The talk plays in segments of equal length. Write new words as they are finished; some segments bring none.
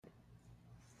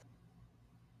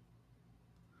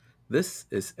This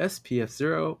is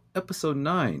SPF0, episode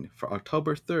 9 for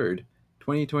October 3rd,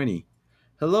 2020.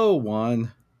 Hello,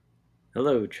 Juan.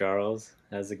 Hello, Charles.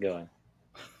 How's it going?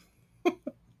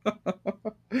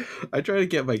 I tried to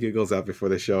get my giggles out before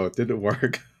the show. It didn't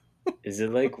work. Is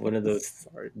it like one of those?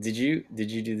 Sorry. Did you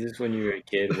do this when you were a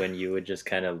kid? When you would just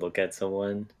kind of look at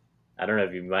someone? I don't know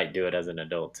if you might do it as an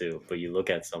adult too, but you look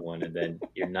at someone and then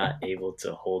you're not able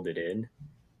to hold it in,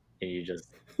 and you just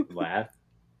laugh.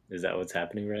 Is that what's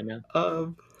happening right now?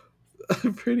 Um,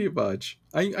 Pretty much.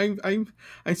 I'm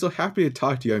so happy to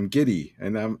talk to you. I'm giddy,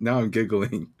 and I'm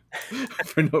giggling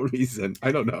for no reason.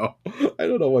 I don't know. I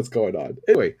don't know what's going on.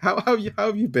 Anyway, how have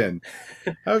you been?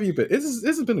 How have you been? This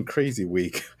has been a crazy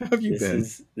week. How have you This been?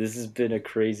 is this has been a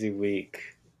crazy week,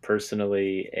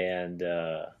 personally and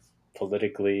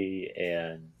politically,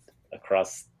 and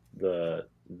across the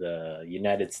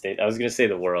United States. I was going to say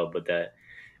the world, but that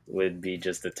would be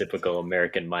just a typical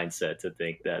American mindset to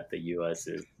think that the U.S.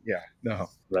 is Yeah, no.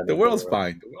 The running the world's world.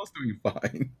 fine. The world's doing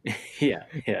fine. Yeah,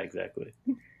 yeah, exactly.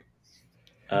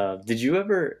 Have you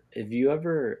ever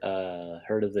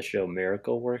heard of the show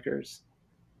Miracle Workers?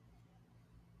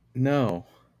 No.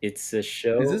 It's a Is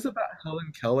show. this about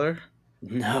Helen Keller?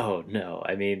 No, no.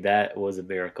 I mean, that was a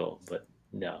miracle, but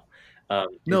no. It's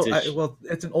No, a. well,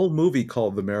 it's an old movie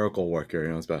called The Miracle Worker.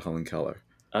 It's about Helen Keller.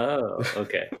 Oh,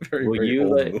 okay. Very, Well, very you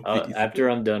old let movies. after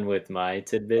I'm done with my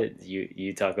tidbit,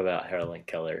 you talk about Helen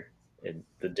Keller and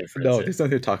the No, differences. there's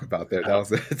nothing to talk about there. That Oh.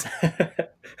 was it.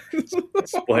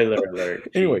 Spoiler alert!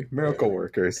 Geez, Anyway, spoiler Miracle alert.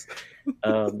 Workers.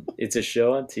 It's a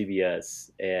show on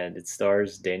TBS, and it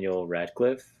stars Daniel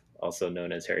Radcliffe, also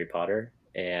known as Harry Potter,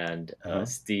 and Uh huh.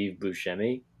 Steve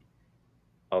Buscemi,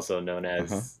 also known Uh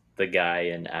huh. as the guy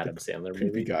in The Adam Sandler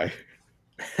creepy movies. guy.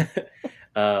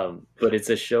 But it's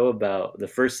a show about the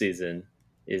first season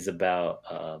is about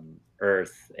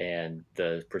Earth and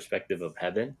the perspective of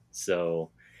heaven.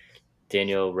 So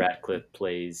Daniel Radcliffe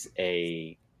plays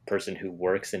a person who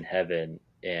works in heaven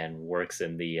and works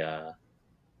in the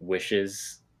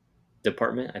wishes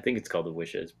department. I think it's called the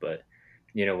wishes, but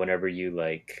whenever you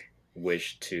like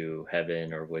wish to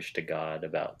heaven or wish to God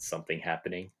about something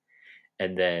happening,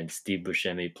 and then Steve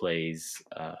Buscemi plays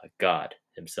God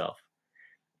himself.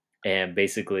 And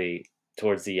basically,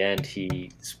 towards the end,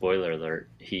 he spoiler alert,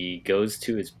 he goes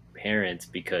to his parents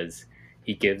because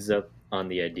he gives up on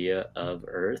the idea of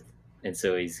Earth, and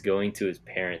so he's going to his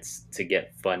parents to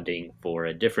get funding for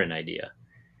a different idea.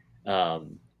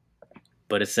 Um,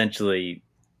 but essentially,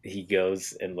 he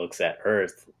goes and looks at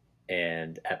Earth,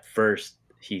 and at first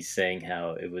he's saying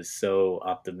how it was so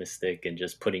optimistic and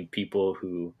just putting people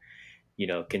who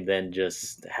can then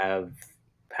just have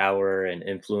power and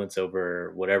influence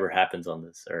over whatever happens on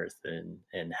this earth,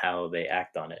 and how they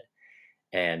act on it.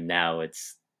 And now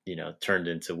it's turned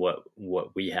into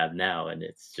what we have now, and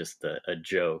it's just a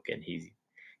joke, and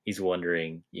he's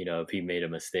wondering if he made a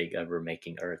mistake ever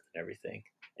making earth and everything.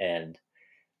 And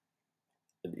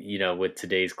with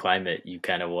today's climate, you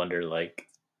kind of wonder like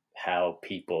how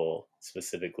people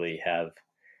specifically have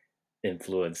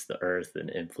influenced the earth and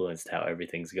influenced how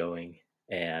everything's going.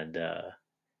 And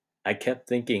I kept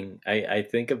thinking, I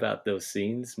think about those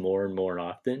scenes more and more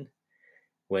often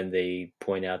when they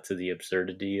point out to the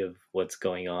absurdity of what's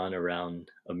going on around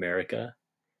America.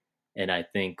 And I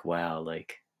think, wow,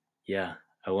 like, yeah,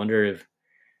 I wonder if,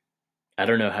 I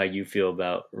don't know how you feel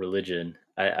about religion.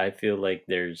 I feel like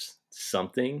there's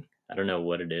something, I don't know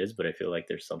what it is, but I feel like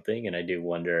there's something. And I do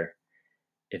wonder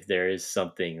if there is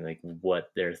something like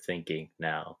what they're thinking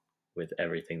now with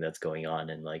everything that's going on,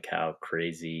 and like how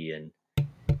crazy and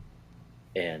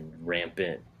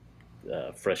rampant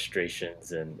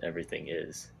frustrations and everything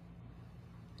is.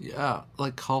 Yeah,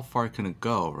 like how far can it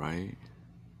go, right?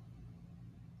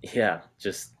 Yeah,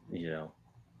 just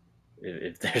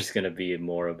if there's going to be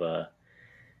more of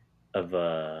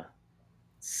a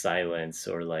silence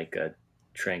or like a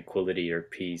tranquility or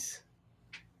peace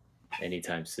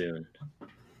anytime soon.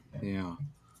 Yeah.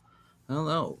 I don't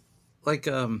know. Like,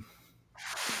 never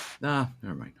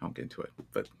mind. I won't get into it.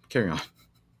 But carry on.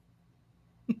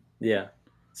 Yeah.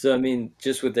 So I mean,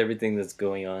 just with everything that's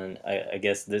going on, I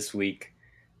guess this week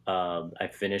I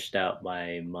finished out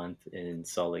my month in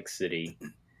Salt Lake City,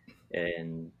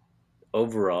 and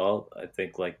overall, I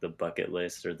think like the bucket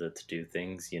list or the to do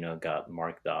things, got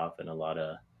marked off, and a lot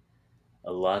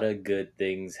of good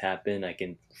things happen. I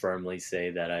can firmly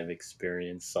say that I've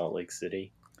experienced Salt Lake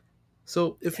City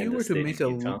So, if and you the were to state make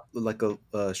of Utah.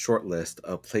 a short list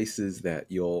of places that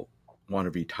you'll want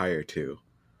to retire to,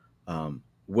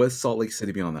 would Salt Lake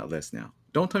City be on that list now?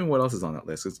 Don't tell me what else is on that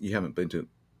list because you haven't been to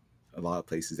a lot of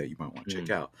places that you might want to check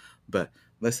Hmm. out. But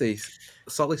let's say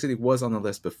Salt Lake City was on the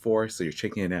list before, so you're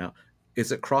checking it out.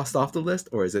 Is it crossed off the list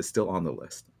or is it still on the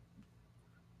list?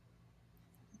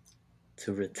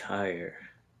 To retire.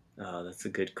 Oh, that's a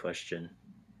good question.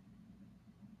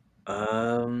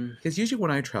 Um, Because usually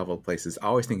when I travel places, I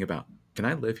always think about, can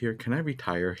I live here? Can I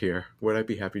retire here? Would I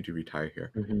be happy to retire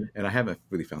here? mhm. And I haven't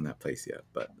really found that place yet.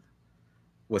 But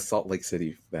was Salt Lake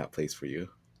City that place for you,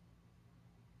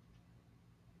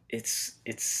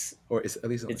 It's or is it at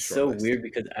least on the it's short so list? weird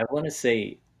because I want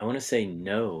to say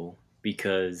no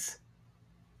because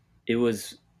it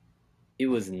was it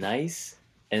was nice,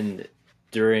 and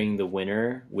during the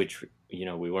winter, which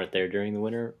we weren't there during the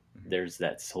winter, Mm-hmm. there's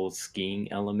that whole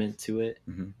skiing element to it,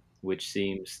 Mm-hmm. which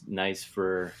seems nice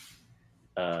for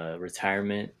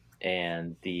retirement,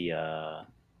 and the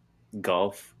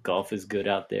golf is good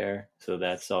out there, so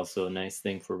that's also a nice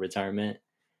thing for retirement.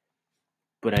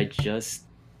 But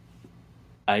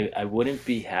I wouldn't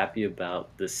be happy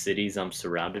about the cities I'm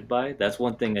surrounded by. That's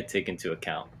one thing I take into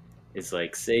account. It's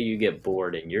like, say you get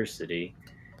bored in your city,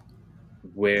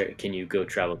 where can you go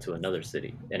travel to another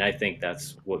city? And I think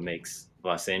that's what makes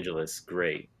Los Angeles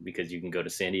great, because you can go to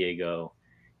San Diego,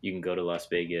 you can go to Las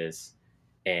Vegas,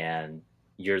 and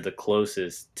you're the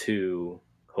closest to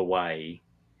Hawaii.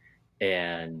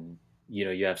 And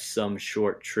you have some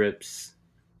short trips,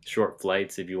 short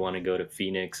flights if you want to go to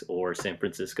Phoenix or San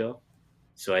Francisco.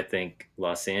 So I think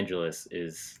Los Angeles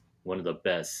is one of the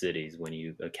best cities when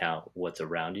you account what's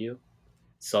around you.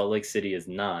 Salt Lake City is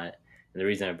not. And the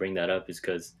reason I bring that up is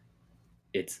because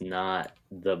it's not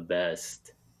the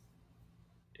best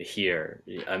here.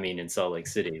 I mean, in Salt Lake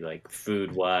City, like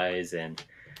food wise and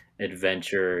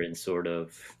adventure and sort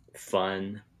of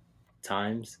fun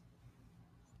times.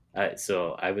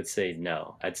 So I would say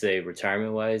no. I'd say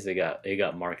retirement wise, it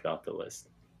got marked off the list.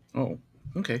 Oh,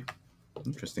 okay,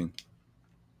 interesting.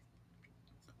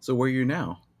 So where are you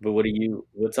now? But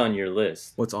what's on your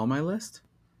list? What's on my list?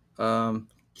 Um,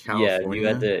 Yeah, if you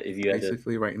had California, to, if you had to,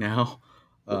 basically right now.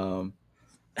 Um,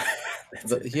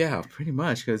 that's it. yeah, pretty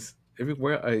much because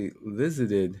everywhere I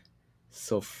visited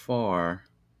so far,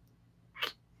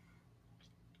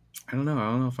 I don't know.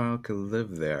 I don't know if I could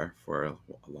live there for a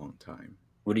long time.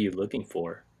 What are you looking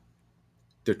for?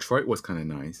 Detroit was kind of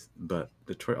nice, but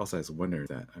Detroit also has winters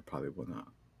that I probably will not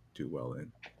do well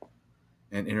in.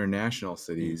 And international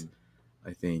cities, Mm,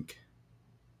 I think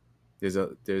there's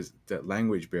that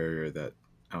language barrier that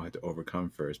I'll have to overcome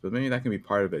first. But maybe that can be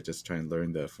part of it. Just try and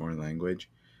learn the foreign language,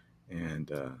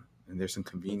 and uh, and there's some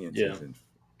yeah, conveniences, and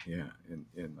yeah,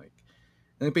 and like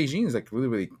Beijing is like really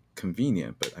really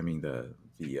convenient. But I mean the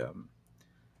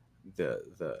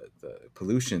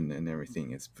pollution and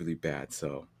everything is really bad.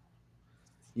 So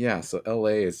yeah, so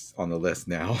LA is on the list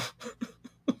now.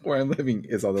 Where I'm living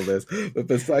is on the list. But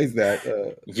besides that,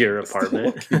 your still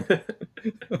apartment. looking.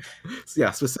 So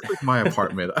yeah, specifically my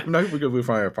apartment. I'm not even gonna move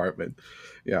my apartment.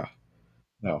 Yeah,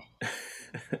 no.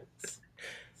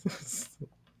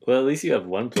 Well, at least you have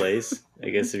one place. I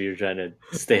guess if you're trying to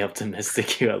stay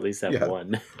optimistic, you at least have Yeah.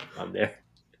 one on there.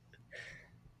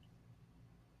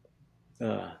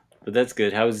 Uh, but that's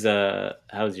good. How's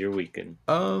your weekend?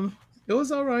 It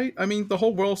was all right. I mean, the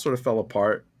whole world sort of fell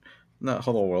apart. Not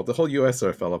the whole world. The whole U.S.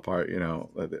 sort of fell apart.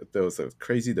 There was a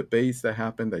crazy debates that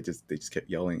happened. They just kept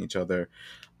yelling at each other.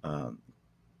 Um,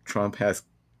 Trump has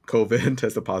COVID,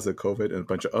 tested positive COVID, and a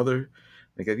bunch of other,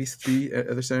 like at least three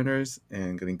other senators,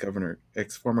 and getting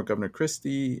ex former Governor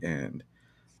Christie, and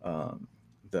um,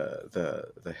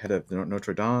 the head of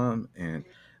Notre Dame, and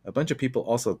a bunch of people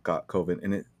also got COVID,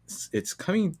 and it's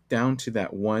coming down to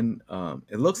that one.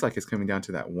 It looks like it's coming down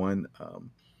to that one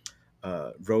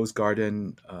Rose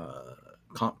Garden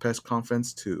press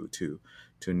conference to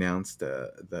announce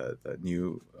the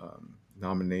new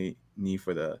nominee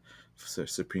for the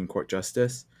Supreme Court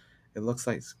justice. It looks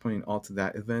like it's pointing all to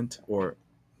that event, or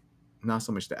not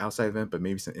so much the outside event, but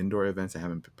maybe some indoor events that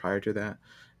happened prior to that.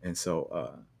 And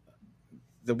so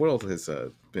the world has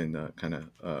been kind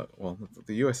of well,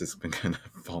 the U.S. has been kind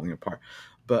of falling apart.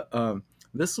 But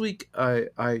this week, I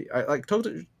like told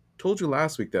you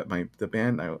last week that the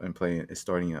band I'm playing is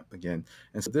starting up again,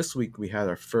 and so this week we had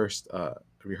our first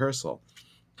rehearsal,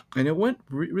 and it went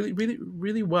really really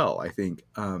really well. I think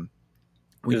It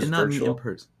we was did not meet in virtual.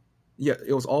 person. Yeah,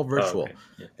 it was all Oh, virtual, okay.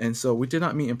 Yeah. and so we did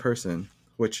not meet in person,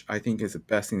 which I think is the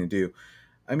best thing to do.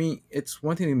 I mean, it's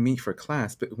one thing to meet for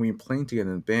class, but when you're playing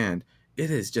together in a band, it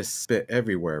is just spit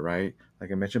everywhere, right?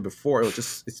 Like I mentioned before,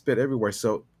 it's spit everywhere.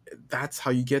 So that's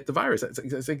how you get the virus.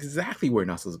 That's exactly what you're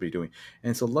not supposed to be doing.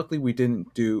 And so luckily we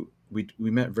didn't do we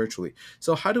met virtually.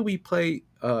 So how do we play?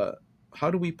 How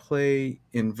do we play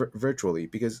in virtually?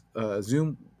 Because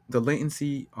Zoom the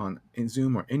latency on in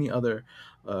Zoom or any other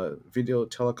video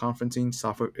teleconferencing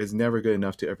software is never good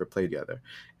enough to ever play together.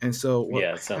 And so what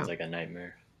Yeah, it sounds like a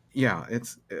nightmare. yeah,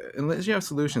 it's unless you have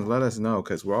solutions, let us know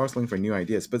because we're always looking for new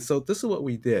ideas. But so this is what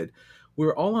we did: we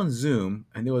were all on Zoom,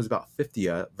 and there was about 50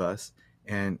 of us,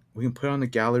 and we can put on a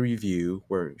gallery view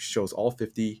where it shows all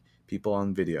 50 people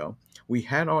on video. We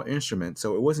had our instruments,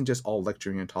 so it wasn't just all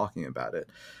lecturing and talking about it.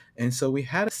 And so we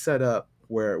had it set up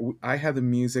where I have the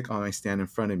music on my stand in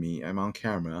front of me. I'm on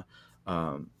camera.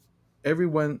 Um,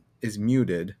 Everyone is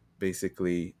muted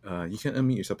basically. You can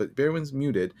unmute yourself, but everyone's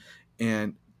muted,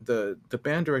 and the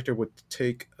band director would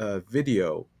take a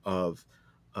video of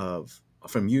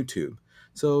from YouTube.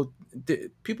 So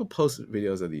people post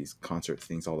videos of these concert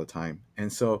things all the time,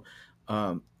 and so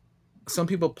um, some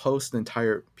people post the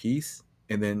entire piece,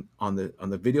 and then on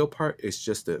the video part it's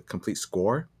just a complete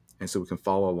score, and so we can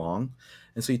follow along.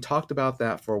 And so he talked about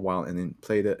that for a while, and then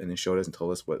played it, and then showed us and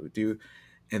told us what to do,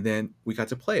 and then we got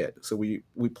to play it. So we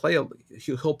play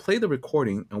he'll play the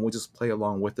recording, and we'll just play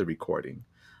along with the recording.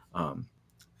 um,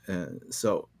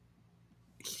 so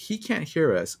he can't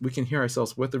hear us, we can hear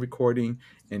ourselves with the recording,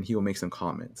 and he will make some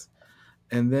comments.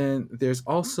 And then there's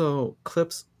also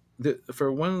clips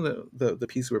for one of the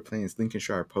pieces we're playing is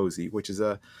Lincolnshire Posy, which is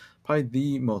probably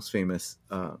the most famous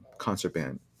concert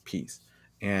band piece.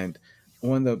 And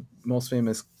one of the most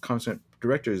famous concert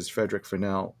directors is Frederick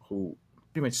Fennell, who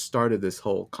pretty much started this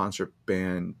whole concert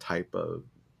band type of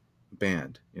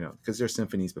band, because there's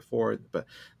symphonies before, but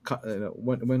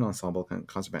when ensemble kind of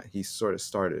concert band, he sort of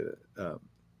started it.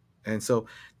 And so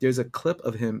there's a clip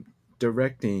of him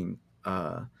directing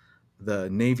the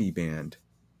Navy band,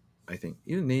 I think,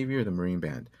 either Navy or the Marine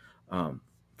band, um,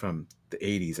 from the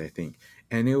 80s, I think.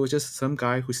 And it was just some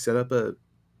guy who set up a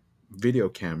video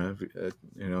camera,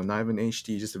 not even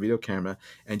HD, just a video camera,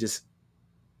 and just,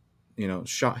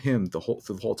 shot him through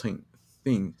the whole thing.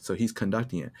 So he's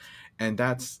conducting it. And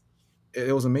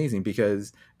it was amazing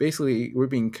because basically we're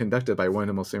being conducted by one of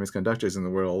the most famous conductors in the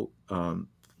world,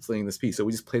 playing this piece. So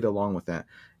we just played along with that,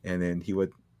 and then he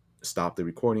would stop the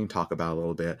recording, talk about it a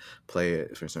little bit, play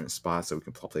it for certain spots so we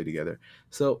can play together.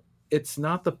 So it's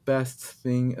not the best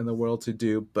thing in the world to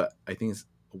do, but I think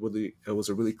it was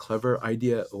a really clever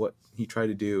idea what he tried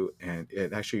to do, and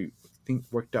it actually I think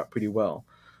worked out pretty well.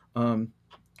 Um,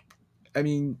 I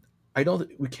mean,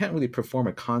 we can't really perform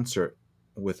a concert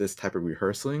with this type of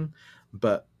rehearsing,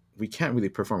 but we can't really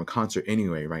perform a concert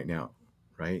anyway right now,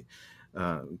 right?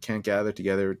 We can't gather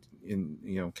together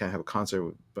can't have a concert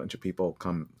with a bunch of people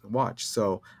come watch.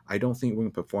 So I don't think we're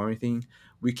going to perform anything.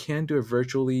 We can do it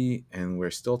virtually, and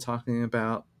we're still talking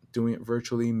about doing it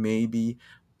virtually, maybe,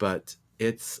 but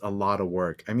it's a lot of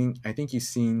work. I mean, I think you've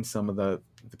seen some of the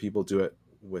people do it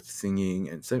with singing,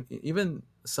 and even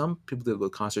some people did it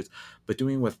with concerts, but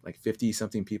doing with like 50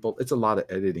 something people, it's a lot of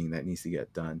editing that needs to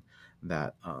get done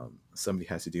that somebody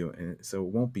has to do, and so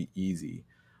it won't be easy.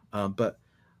 But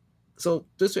so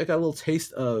this way I got a little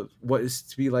taste of what it's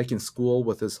to be like in school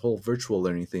with this whole virtual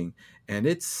learning thing, and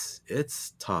it's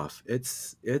tough.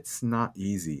 It's not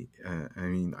easy. I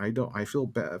mean, I feel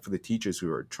bad for the teachers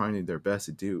who are trying their best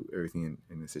to do everything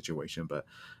in the situation, but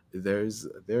there's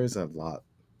a lot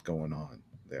going on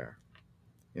there.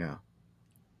 Yeah.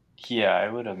 Yeah, I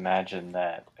would imagine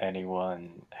that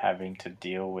anyone having to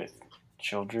deal with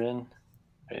children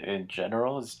in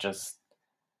general is just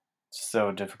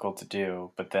so difficult to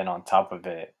do. But then on top of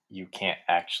it, you can't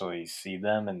actually see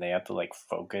them and they have to like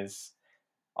focus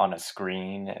on a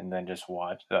screen and then just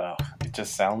watch. Ugh, it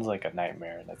just sounds like a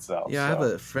nightmare in itself. Yeah, I have So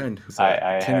a friend who's I, a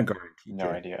I have kindergarten no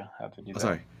teacher. idea how to do Oh, that.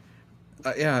 sorry.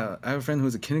 Yeah, I have a friend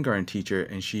who's a kindergarten teacher,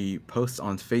 and she posts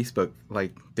on Facebook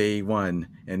like day one,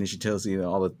 and then she tells you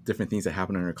all the different things that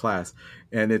happen in her class,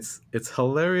 and it's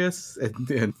hilarious and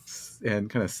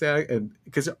kind of sad, and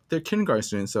because they're kindergarten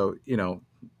students, so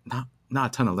not a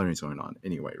ton of learning is going on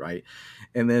anyway, right?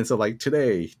 And then so like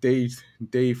today,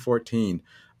 day 14.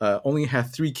 Only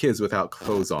had 3 kids without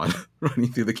clothes on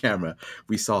running through the camera.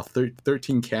 We saw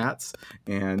 13 cats,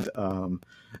 and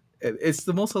it's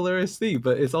the most hilarious thing,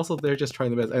 but it's also they're just trying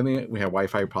the best. I mean, we have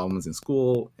Wi-Fi problems in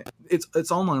school.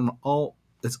 It's all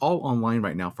online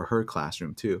right now for her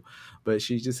classroom too, but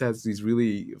she just has these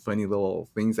really funny little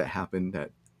things that happen that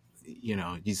you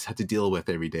just have to deal with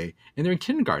every day. And they're in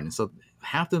kindergarten, so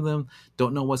half of them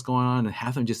don't know what's going on, and half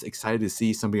of them just excited to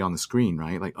see somebody on the screen,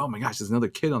 right? Like, oh my gosh, there's another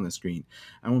kid on the screen.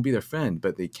 I want to be their friend,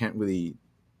 but they can't really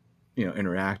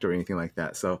interact or anything like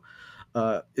that. So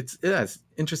it's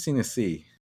interesting to see.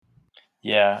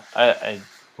 Yeah, I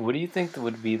what do you think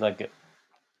would be like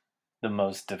the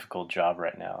most difficult job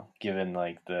right now, given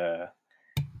like the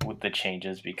with the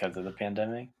changes because of the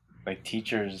pandemic? Like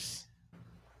teachers,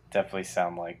 definitely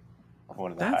sound like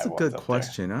one of the That's high a ones good up there.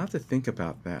 question. I have to think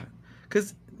about that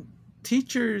because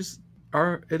teachers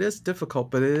are. It is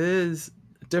difficult, but it is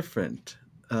different.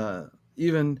 Uh,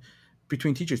 even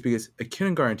between teachers, because a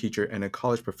kindergarten teacher and a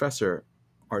college professor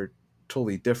are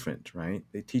totally different, right?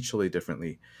 They teach totally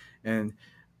differently, and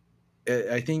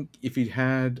I think if you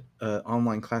had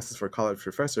online classes for a college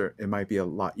professor, it might be a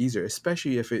lot easier,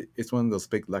 especially if it's one of those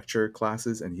big lecture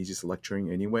classes and he's just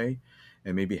lecturing anyway,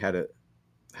 and maybe had a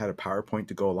PowerPoint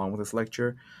to go along with his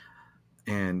lecture.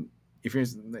 And if you're,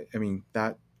 I mean,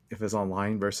 that if it's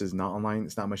online versus not online,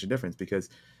 it's not much of a difference because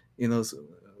in those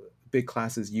big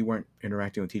classes, you weren't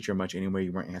interacting with teacher much anyway.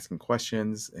 You weren't asking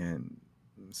questions, and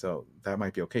so that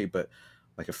might be okay. But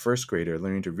like a first grader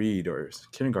learning to read or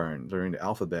kindergarten learning the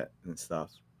alphabet and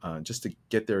stuff, just to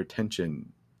get their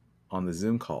attention on the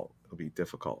Zoom call will be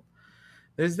difficult.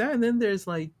 There's that, and then there's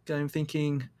like I'm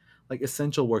thinking like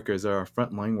essential workers or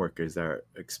frontline workers that are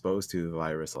exposed to the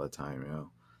virus all the time.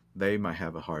 They might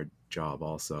have a hard job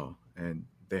also, and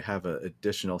they have an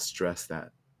additional stress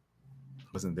that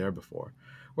wasn't there before.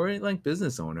 Or like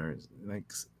business owners,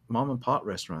 like mom and pop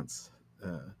restaurants,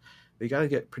 they got to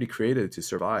get pretty creative to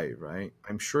survive, right?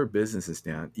 I'm sure business is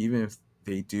down, even if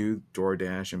they do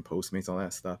DoorDash and Postmates, all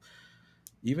that stuff.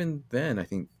 Even then, I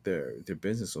think their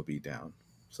business will be down.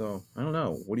 So I don't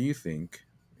know. What do you think?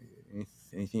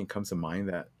 Anything that comes to mind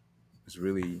that is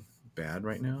really bad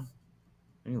right now?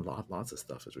 I mean, lots of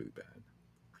stuff is really bad.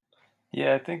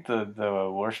 Yeah, I think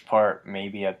the worst part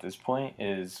maybe at this point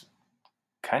is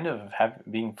kind of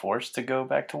being forced to go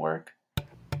back to work.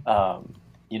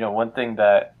 One thing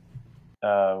that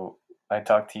uh, I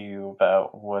talked to you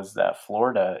about was that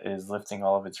Florida is lifting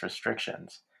all of its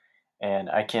restrictions. And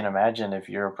I can't imagine if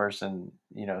you're a person,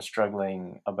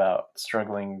 struggling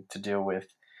to deal with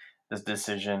this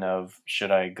decision of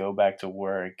should I go back to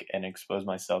work and expose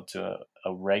myself to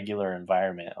a regular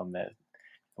environment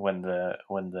when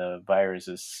the virus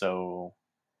is so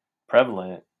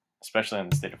prevalent, especially in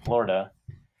the state of Florida,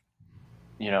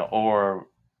 or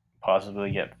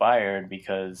possibly get fired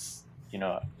because,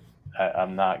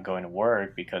 I'm not going to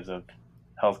work because of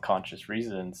health conscious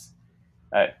reasons.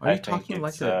 Are I you think talking it's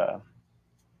like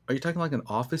are you talking like an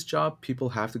office job? People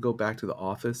have to go back to the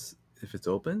office if it's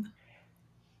open?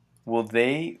 well,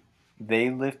 they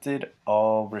lifted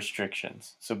all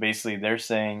restrictions. So basically they're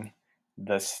saying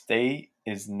the state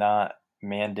is not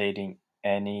mandating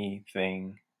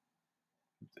anything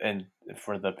and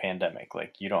for the pandemic.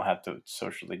 Like you don't have to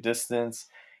socially distance,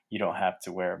 you don't have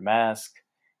to wear a mask,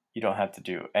 you don't have to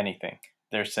do anything.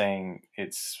 They're saying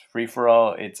it's free for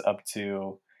all. It's up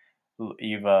to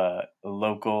Eva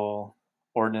local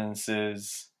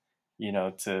ordinances,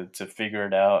 to figure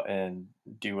it out and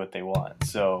do what they want.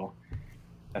 So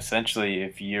essentially,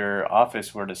 if your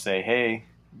office were to say, "Hey,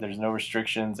 there's no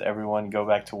restrictions, everyone go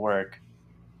back to work,"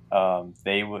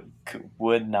 they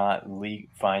would not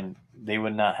find they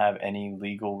would not have any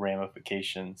legal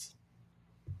ramifications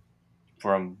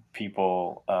from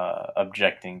people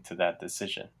objecting to that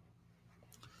decision.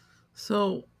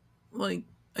 So, like,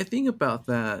 I think about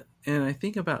that, and I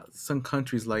think about some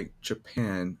countries like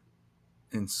Japan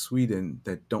and Sweden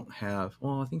that don't have.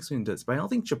 Well, I think Sweden does, but I don't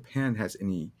think Japan has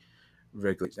any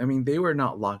regulations. I mean, they were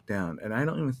not locked down, and I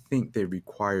don't even think they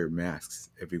require masks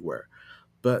everywhere.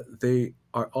 But they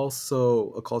are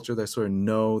also a culture that sort of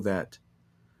know that,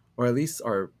 or at least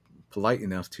are polite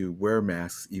enough to wear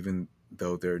masks, even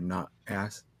though they're not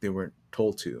asked, they weren't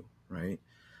told to, right?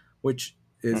 Which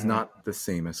is Hmm. not the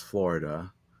same as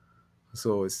Florida.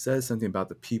 So it says something about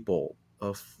the people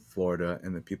of Florida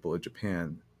and the people of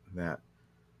Japan that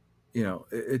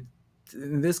it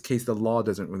in this case the law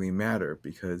doesn't really matter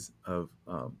because of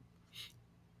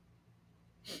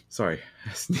sorry,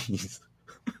 I sneeze.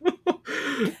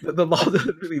 The law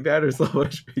doesn't really matter so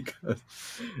much because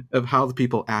of how the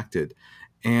people acted,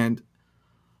 and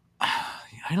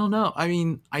I don't know. I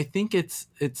mean, I think it's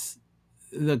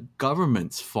the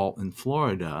government's fault in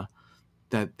Florida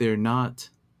that they're not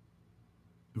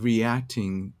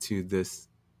reacting to this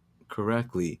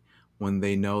correctly when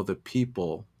they know the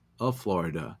people of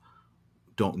Florida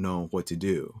don't know what to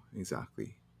do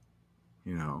exactly.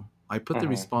 I put the Hmm.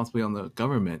 responsibility on the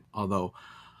government, although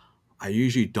I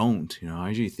usually don't. I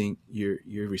usually think you're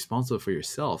responsible for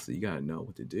yourself, so you got to know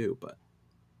what to do. But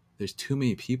there's too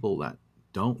many people that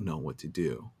don't know what to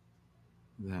do.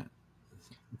 That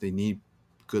they need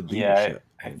good Yeah, leadership.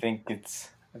 I And think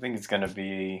it's gonna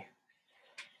be.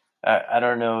 I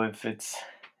don't know if it's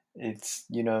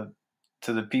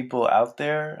to the people out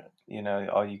there.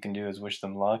 All you can do is wish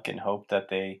them luck and hope that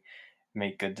they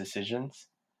make good decisions.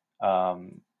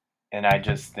 Um, and I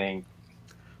just think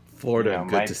Florida,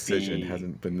 good might decision be.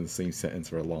 hasn't been in the same sentence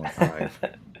for a long time.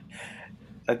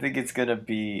 I think it's going to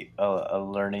be a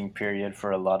learning period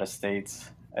for a lot of states.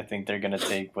 I think they're going to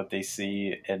take what they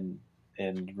see and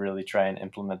really try and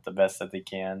implement the best that they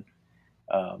can,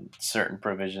 certain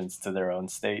provisions to their own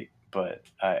state. But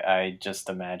I just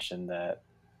imagine that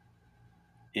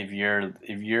if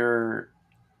you're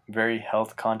very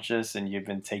health conscious and you've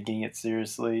been taking it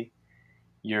seriously,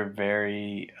 you're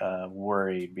very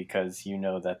worried because you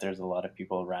know that there's a lot of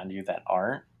people around you that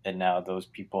aren't, and now those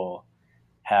people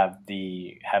have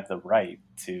the right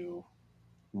to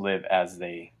live as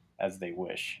they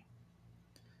wish.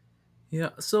 Yeah.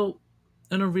 So,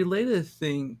 and a related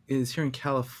thing is here in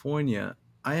California,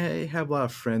 I have a lot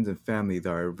of friends and family that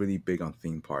are really big on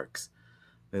theme parks.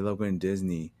 They love going to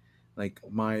Disney. Like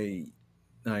my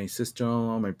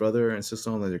sister-in-law, my brother and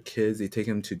sister-in-law, their kids, they take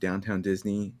them to downtown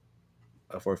Disney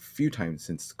for a few times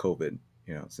since COVID.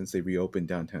 Since they reopened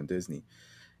downtown Disney.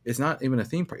 It's not even a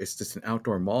theme park; it's just an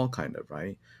outdoor mall, kind of,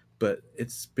 right? But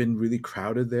it's been really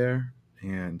crowded there,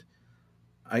 and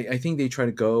I think they try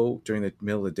to go during the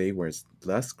middle of the day where it's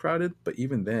less crowded. But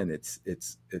even then, it's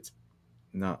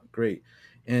not great.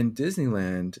 And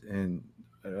Disneyland and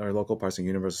our local parks and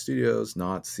Universal Studios,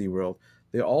 not SeaWorld,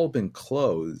 they've all been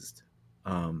closed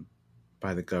um,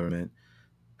 by the government.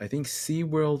 I think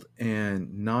SeaWorld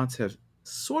and Knott's have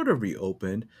sort of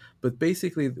reopened, but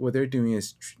basically what they're doing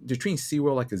is they're treating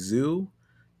SeaWorld like a zoo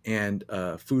and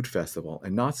a food festival.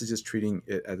 And Knott's is just treating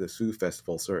it as a food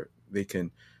festival, so they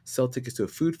can sell tickets to a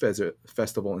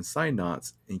festival inside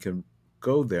Knott's, and you can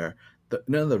go there.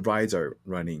 None of the rides are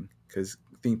running because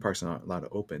theme parks are not allowed to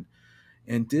open.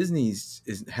 And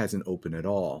hasn't opened at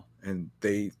all. And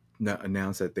they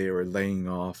announced that they were laying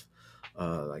off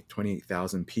like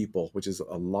 28,000 people, which is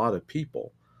a lot of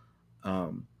people.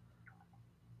 Um,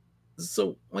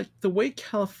 so, like, the way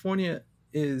California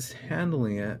is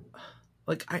handling it,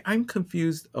 like, I'm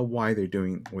confused of why they're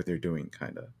doing what they're doing,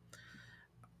 kind of.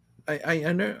 I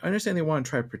understand they want to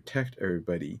try to protect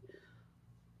everybody,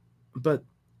 but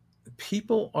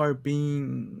people are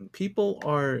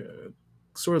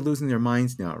sort of losing their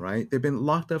minds now, right? They've been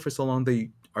locked up for so long,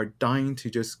 they are dying to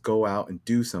just go out and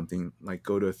do something, like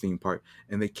go to a theme park,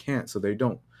 and they can't, so they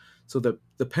don't. So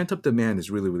the pent up demand is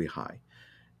really, really high,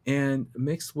 and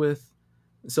mixed with,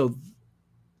 so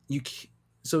you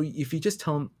so if you just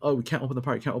tell them, oh, we can't open the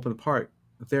park, you can't open the park,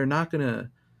 they're not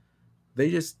gonna, they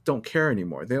just don't care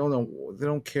anymore. They don't know. They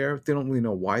don't care. They don't really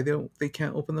know why they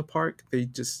can't open the park. They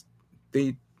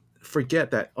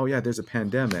forget that, oh yeah, there's a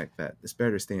pandemic, that it's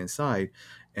better to stay inside,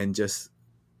 and just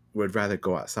would rather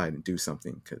go outside and do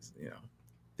something because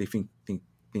they think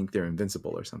they're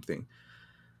invincible or something.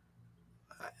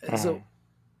 So Mhm.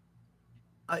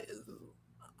 I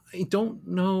I don't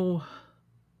know.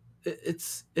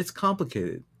 It's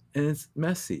complicated and it's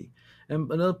messy,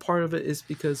 and another part of it is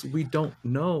because we don't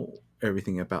know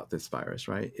everything about this virus,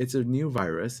 right? It's a new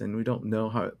virus and we don't know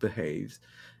how it behaves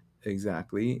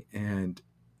exactly, and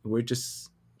we're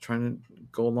just trying to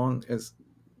go along as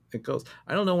it goes.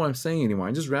 I don't know what I'm saying anymore.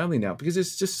 I'm just rambling now because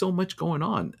there's just so much going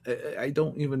on. I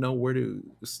don't even know where to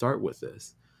start with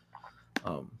this.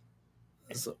 um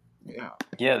so yeah.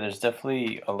 Yeah, there's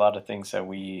definitely a lot of things that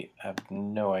we have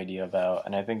no idea about,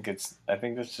 and I think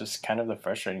that's just kind of the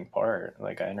frustrating part.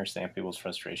 Like, I understand people's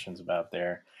frustrations about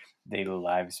their daily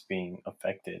lives being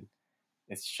affected.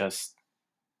 It's just,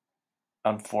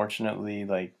 unfortunately,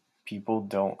 like, people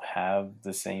don't have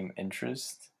the same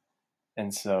interest,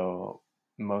 and so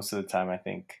most of the time I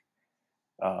think,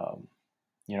 um,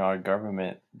 our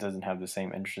government doesn't have the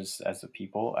same interests as the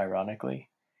people, ironically,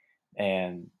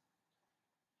 and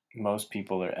most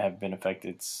people have been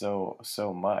affected so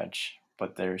much,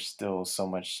 but there's still so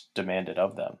much demanded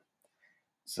of them.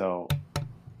 So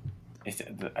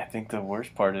I think the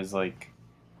worst part is, like,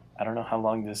 I don't know how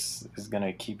long this is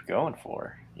gonna keep going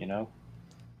for,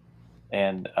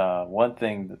 And one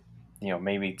thing,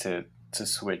 maybe to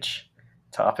switch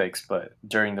topics, but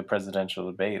during the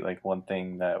presidential debate, like, one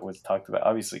thing that was talked about,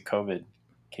 obviously COVID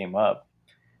came up,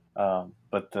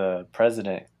 but the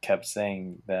president kept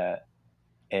saying that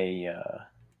a uh,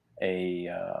 a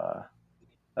uh,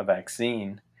 a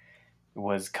vaccine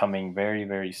was coming very,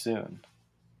 very soon.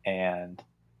 And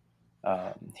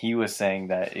he was saying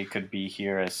that it could be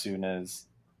here as soon as,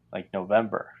 like,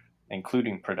 November,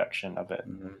 including production of it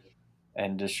Mhm.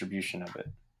 and distribution of it.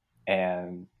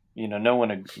 And, no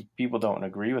one, people don't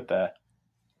agree with that.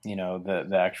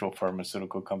 The actual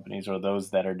pharmaceutical companies or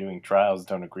those that are doing trials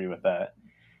don't agree with that.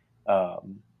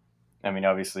 Um, I mean,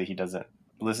 obviously he doesn't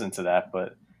listen to that,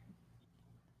 but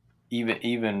even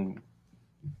even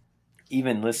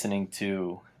even listening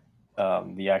to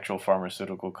the actual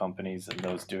pharmaceutical companies and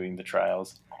those doing the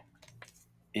trials,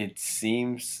 it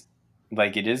seems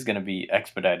like it is going to be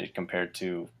expedited compared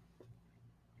to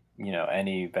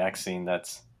any vaccine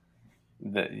that's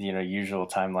the usual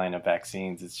timeline of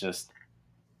vaccines. It's just,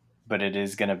 but it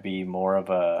is going to be more of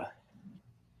a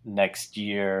next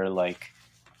year, like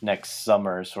next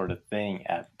summer sort of thing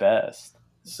at best.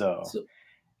 So So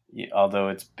although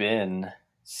it's been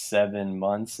 7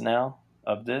 months now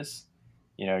of this,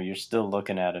 you're still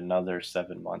looking at another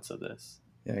 7 months of this.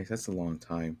 yeah, that's a long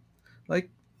time. Like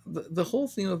the whole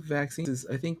thing of vaccines is,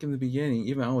 I think in the beginning,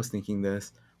 even I was thinking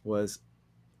this was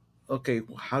okay.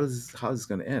 How is this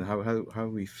going to end? How do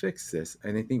we fix this?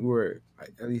 And I think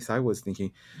at least I was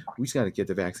thinking we just got to get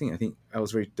the vaccine. I think I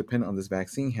was very dependent on this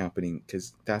vaccine happening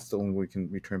because that's the only way we can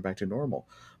return back to normal.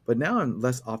 But now I'm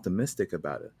less optimistic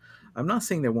about it. I'm not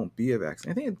saying there won't be a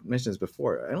vaccine. I think I mentioned this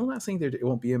before. I'm not saying there it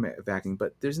won't be a vaccine,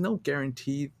 but there's no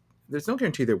guarantee. There's no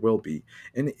guarantee there will be.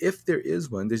 And if there is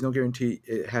one, there's no guarantee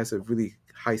it has a really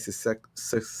high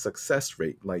success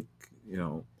rate, like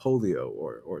polio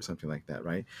or something like that,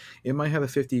 right? It might have a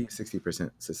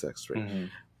 50-60% success rate, Hmm.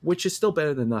 which is still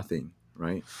better than nothing,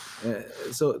 right?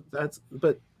 So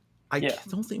but I Yeah.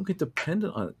 don't think we can depend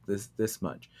on it this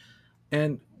much.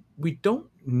 And we don't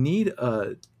need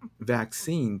a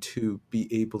vaccine to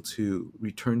be able to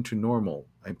return to normal.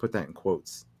 I put that in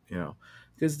quotes,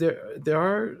 because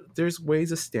there's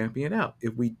ways of stamping it out.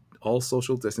 If we all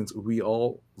social distance, we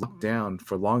all lock down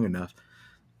for long enough,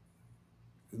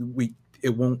 we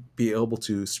it won't be able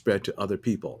to spread to other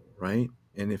people, right?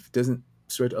 And if it doesn't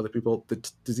spread to other people, the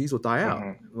disease will die out,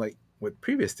 Hmm. like with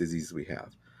previous diseases we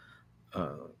have,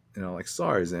 uh, like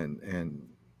SARS and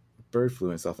bird flu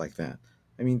and stuff like that.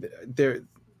 I mean,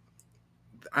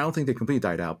 I don't think they completely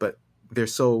died out, but they're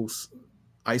so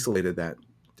isolated that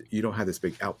you don't have this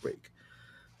big outbreak.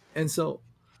 And so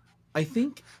I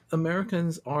think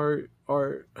Americans are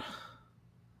I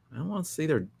don't want to say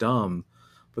they're dumb,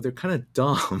 but they're kind of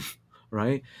dumb,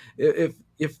 right?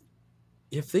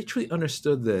 If they truly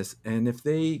understood this, and if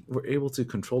they were able to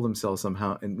control themselves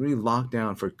somehow and really lock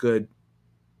down for good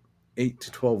 8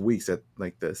 to 12 weeks, at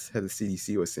like this head of the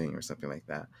CDC was saying, or something like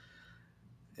that,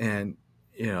 and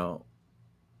you know,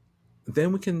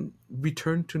 then we can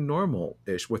return to normal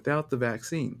ish without the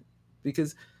vaccine,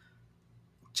 because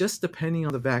just depending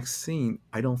on the vaccine,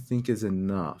 I don't think is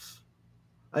enough.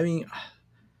 I mean,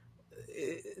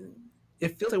 it,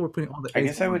 it feels like we're putting all the I eggs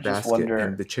guess in I one would just basket,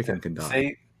 and wonder, the chicken can die.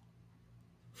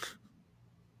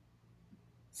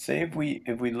 say if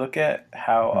we look at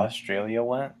how Hmm. Australia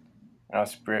went, and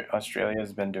Australia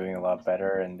has been doing a lot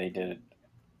better, and they did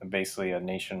basically a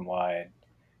nationwide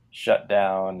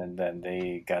shutdown, and then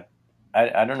they got.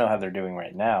 I don't know how they're doing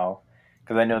right now,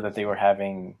 because I know that they were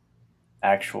having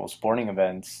actual sporting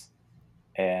events,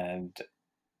 and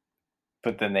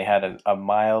but then they had a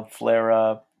mild flare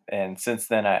up, and since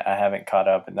then I haven't caught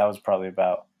up, and that was probably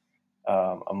about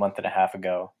a month and a half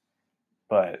ago.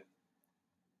 But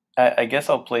I guess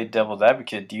I'll play devil's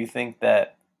advocate. Do you think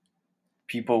that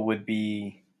people would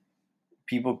be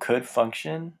people could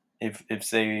function if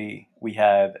say we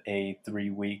had a 3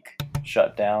 week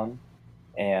shutdown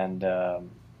and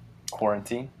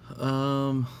quarantine?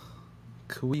 Um,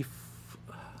 could we?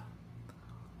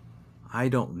 I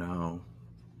don't know.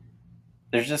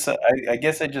 There's just I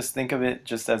guess I just think of it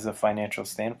just as a financial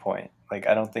standpoint. Like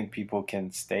I don't think people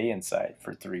can stay inside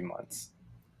for 3 months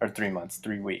or 3 months,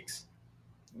 3 weeks.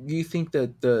 You think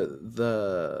that the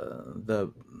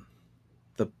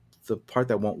the part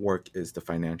that won't work is the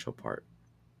financial part?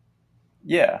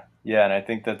 Yeah, yeah, and I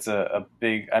think that's a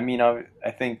big. I mean,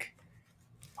 I think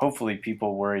hopefully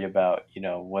people worry about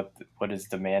what is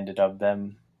demanded of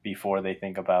them before they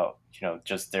think about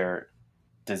just their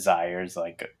desires.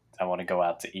 Like I want to go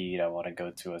out to eat, I want to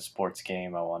go to a sports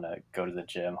game, I want to go to the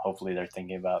gym. Hopefully they're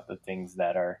thinking about the things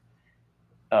that are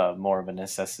more of a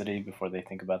necessity before they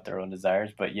think about their own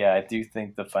desires. But yeah, I do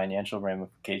think the financial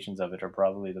ramifications of it are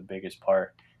probably the biggest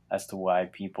part as to why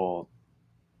people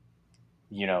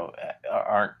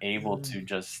aren't able to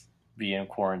just be in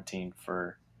quarantine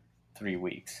for 3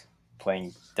 weeks,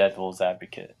 playing devil's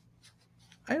advocate.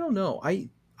 I don't know. I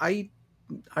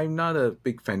I'm not a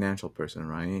big financial person,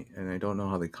 right? And I don't know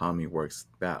how the economy works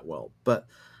that well. But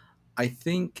I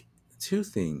think two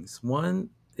things. One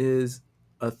is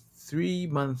a 3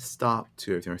 month stop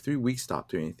to everything, or 3 week stop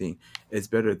to anything, is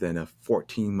better than a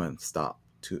 14 month stop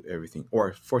to everything, or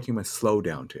a 14 month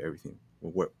slowdown to everything.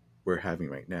 What we're having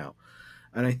right now,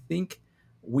 and I think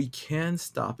we can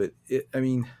stop it. I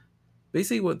mean,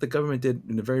 basically, what the government did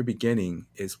in the very beginning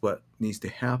is what needs to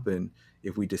happen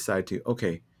if we decide to,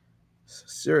 okay,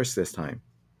 serious this time.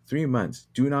 3 months,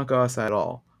 do not go outside at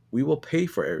all. We will pay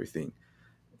for everything.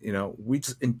 We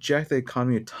just inject the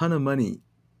economy a ton of money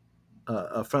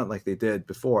up front like they did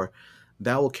before.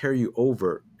 That will carry you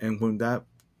over. And when that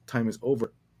time is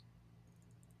over,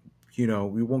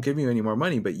 we won't give you any more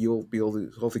money, but you'll be able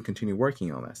to hopefully continue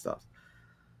working on that stuff.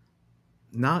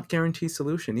 Not guaranteed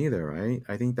solution either, right?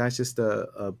 I think that's just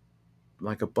a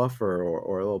like a buffer,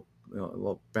 or a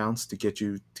little bounce to get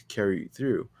you to carry you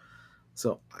through.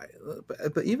 So,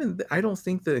 but even I don't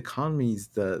think the economy is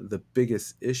the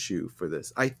biggest issue for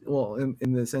this.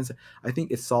 In the sense that I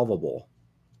think it's solvable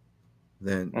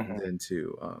than Hmm. than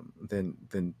to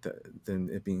than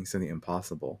it being something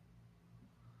impossible.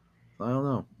 I don't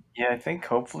know. Yeah, I think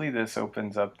hopefully this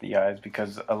opens up the eyes,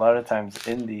 because a lot of times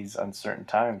in these uncertain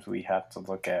times we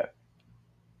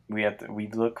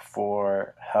look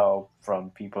for help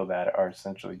from people that are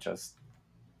essentially just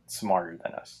smarter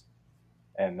than us.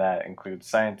 And that includes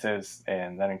scientists,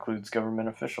 and that includes government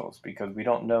officials, because we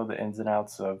don't know the ins and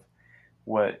outs of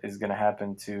what is going to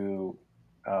happen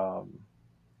um,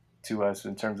 to us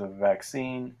in terms of a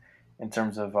vaccine, in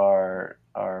terms of our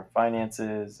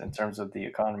finances, in terms of the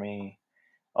economy,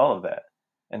 all of that.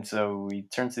 And so we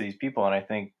turn to these people, and I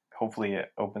think hopefully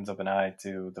it opens up an eye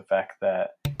to the fact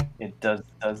that it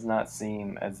does not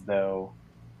seem as though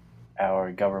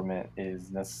our government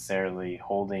is necessarily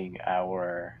holding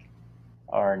our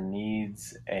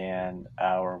needs and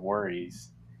our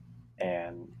worries,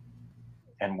 and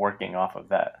working off of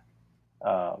that.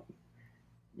 Um,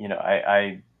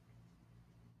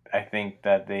 I think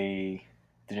that they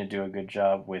didn't do a good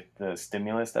job with the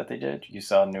stimulus that they did. You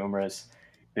saw numerous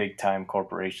big time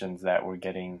corporations that were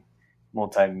getting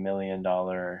multi-million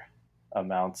dollar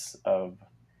amounts of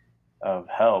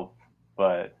help,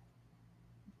 but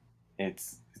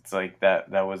it's like that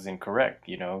was incorrect.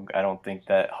 I don't think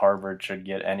that Harvard should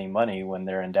get any money when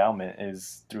their endowment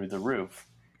is through the roof.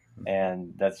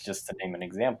 And that's just to name an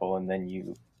example. And then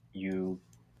you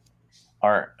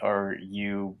aren't or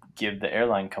you give the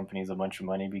airline companies a bunch of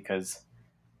money because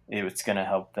it's going to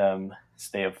help them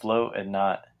stay afloat and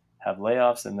not have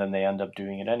layoffs, and then they end up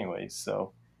doing it anyways.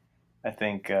 So I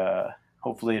think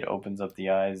hopefully it opens up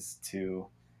the eyes to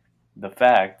the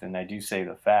fact, and I do say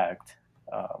the fact,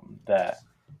 that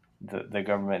the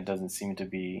government doesn't seem to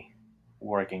be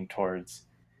working towards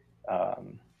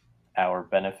um, our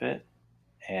benefit.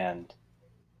 And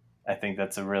I think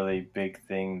that's a really big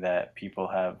thing that people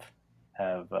have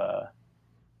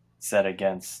said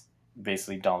against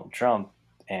basically Donald Trump,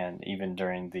 and even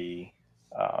during the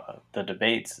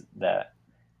debates, that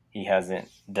he hasn't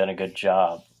done a good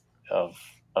job of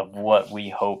what we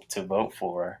hope to vote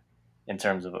for in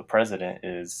terms of a president.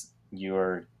 Is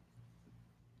you're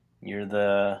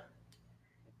the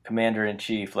commander in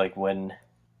chief, like when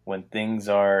things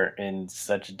are in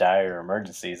such dire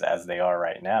emergencies as they are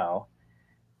right now,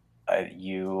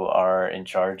 you are in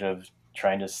charge of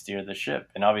trying to steer the ship.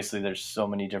 And obviously there's so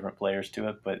many different players to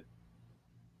it, but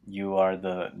you are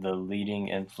the leading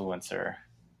influencer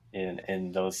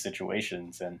in those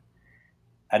situations. And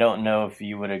I don't know if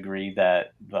you would agree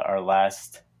that our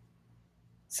last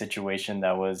situation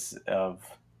that was of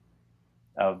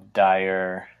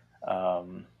dire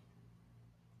um,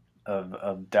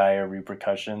 of dire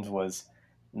repercussions was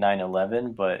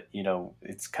 9/11. But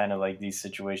it's kind of like these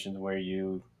situations where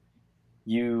you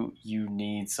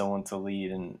need someone to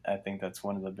lead. And I think that's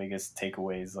one of the biggest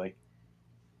takeaways, like,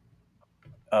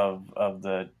 of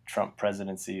the Trump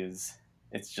presidency, is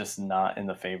it's just not in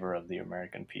the favor of the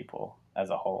American people as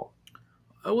a whole.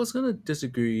 I was gonna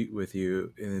disagree with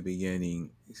you in the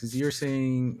beginning because you're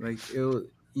saying like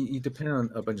you depend on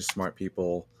a bunch of smart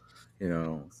people,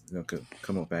 could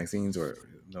come up with vaccines or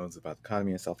knows about the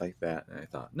economy and stuff like that. And I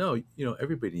thought, no,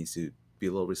 everybody needs to be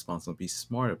a little responsible, be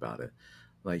smart about it,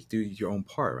 like do your own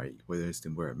part, right? Whether it's to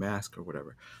wear a mask or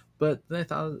whatever. But then I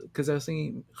thought, because I was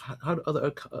thinking, how do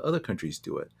other countries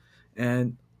do it?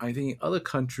 And I think other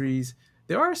countries,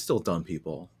 there are still dumb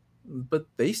people, but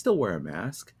they still wear a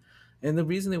mask, and the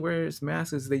reason they wear this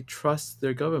mask is they trust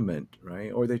their government,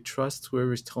 right? Or they trust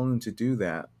whoever's telling them to do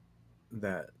that,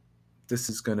 that this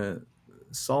is going to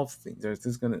solve things, or this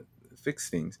is going to fix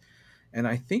things. And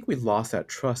I think we lost that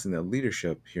trust in the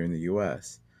leadership here in the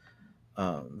U.S.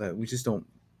 That we just don't,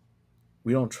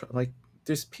 like,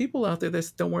 there's people out there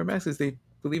that don't wear masks because they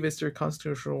believe it's their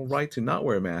constitutional right to not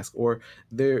wear a mask, or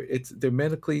they're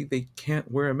medically, they can't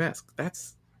wear a mask.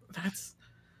 That's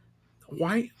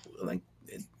why, like,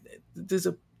 there's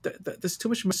there's too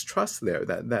much mistrust there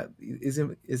that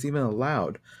is even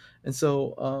allowed. And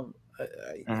so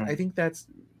I Mhm. think that's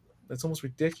almost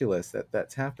ridiculous that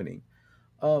that's happening.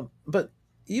 But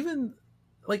even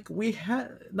like we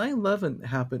had 9/11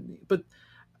 happened, but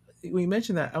we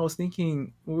mentioned that. I was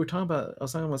thinking we were talking about. I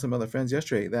was talking about some other friends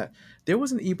yesterday that there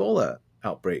was an Ebola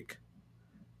outbreak,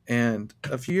 and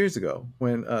a few years ago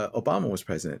when Obama was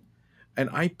president, and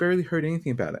I barely heard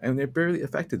anything about it, and it barely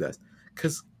affected us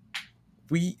because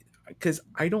we because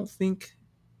I don't think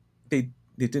they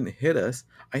didn't hit us.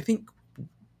 I think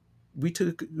we did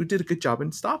a good job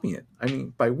in stopping it. I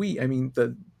mean, by we, I mean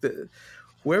the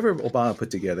whoever Obama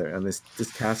put together on this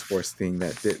task force thing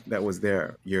that was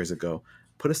there years ago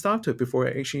put a stop to it before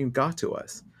it actually even got to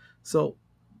us. So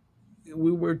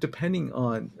we were depending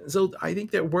on. So I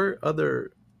think there were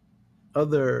other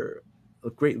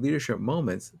great leadership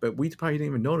moments, but we probably didn't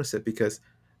even notice it because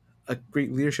a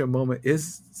great leadership moment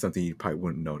is something you probably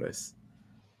wouldn't notice.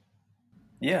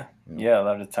 Yeah, You know, yeah, a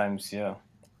lot of times, yeah.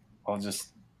 I'll just,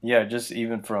 yeah, just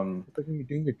even from, but when you're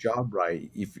doing your job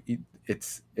right, if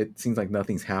it seems like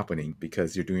nothing's happening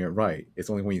because you're doing it right. It's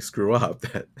only when you screw up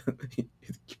that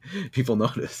people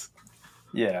notice.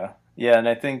 yeah, yeah, and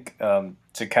I think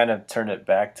to kind of turn it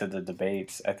back to the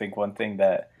debates, I think one thing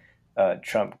that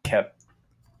Trump kept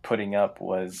putting up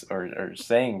was, or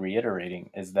saying,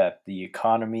 reiterating, is that the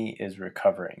economy is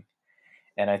recovering.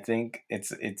 And I think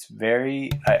it's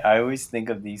very, I always think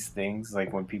of these things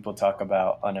like when people talk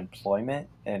about unemployment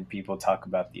and people talk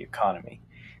about the economy.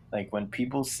 Like when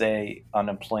people say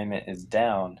unemployment is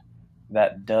down,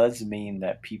 that does mean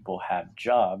that people have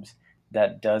jobs.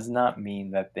 That does not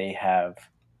mean that they have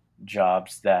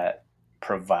jobs that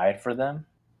provide for them,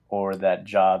 or that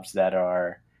jobs that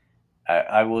are,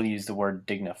 I will use the word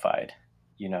dignified.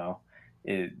 You know,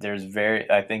 there's very,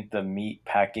 I think the meat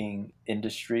packing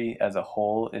industry as a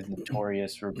whole is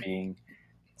notorious for being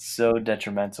so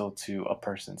detrimental to a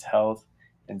person's health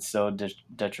and so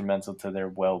detrimental to their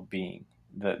well-being.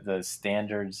 The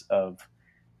standards of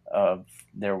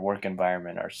their work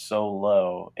environment are so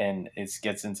low, and it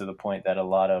gets into the point that a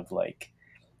lot of like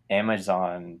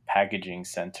Amazon packaging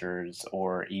centers,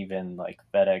 or even like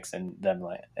FedEx and them,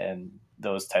 like, and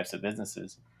those types of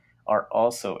businesses are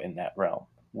also in that realm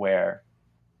where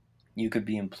you could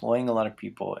be employing a lot of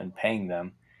people and paying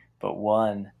them, but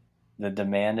one, the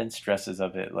demand and stresses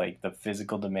of it, like the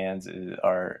physical demands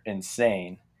are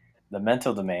insane. The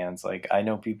mental demands, like I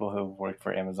know people who've worked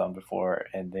for Amazon before,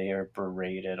 and they are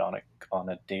berated on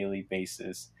a daily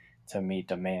basis to meet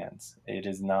demands. It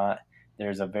is not,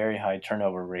 there's a very high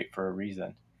turnover rate for a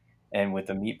reason. And with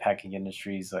the meatpacking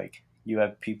industries, like you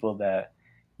have people that,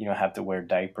 have to wear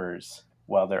diapers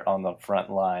while they're on the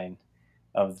front line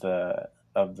of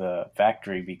the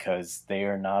factory because they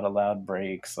are not allowed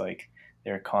breaks. Like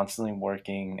they're constantly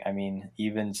working. I mean,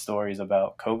 even stories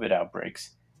about COVID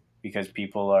outbreaks, because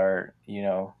people are,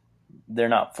 they're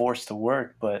not forced to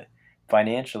work, but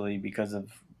financially, because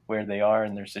of where they are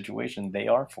in their situation, they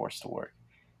are forced to work.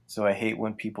 So I hate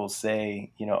when people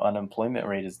say, unemployment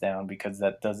rate is down, because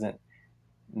that doesn't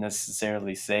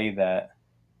necessarily say that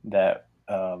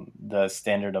the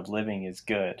standard of living is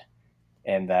good,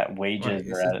 and that Right.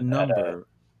 wages are It's a at a, number.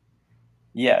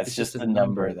 yeah, it's It's just just a a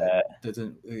number number that that,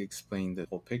 doesn't really explain the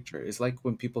whole picture. It's like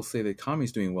when people say the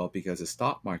economy's doing well because the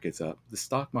stock market's up. The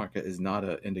stock market is not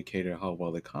an indicator of how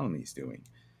well the economy is doing.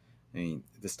 I mean,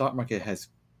 the stock market has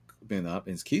been up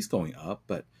and keeps going up,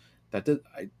 but that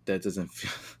doesn't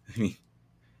feel. I mean,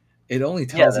 it only yeah,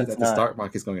 tells you that's that the not, stock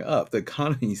market is going up. The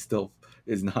economy still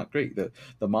is not great. The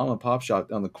mom and pop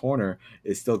shop on the corner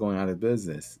is still going out of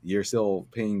business. You're still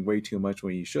paying way too much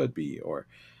when you should be, or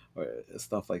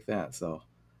stuff like that. So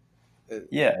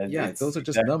yeah, yeah, it's those are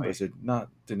just exactly, numbers.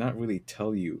 They're not really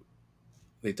tell you.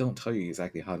 They don't tell you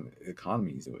exactly how the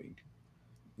economy is doing.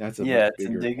 That's a yeah, much it's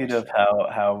bigger indicative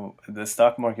question. how the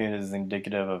stock market is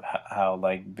indicative of how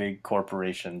like big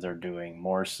corporations are doing,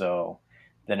 more so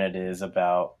than it is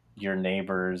about your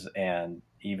neighbors and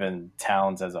even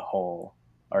towns as a whole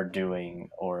are doing,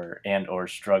 or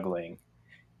struggling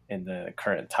in the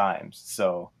current times.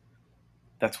 So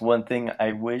that's one thing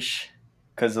I wish,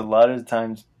 because a lot of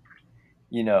times,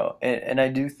 and I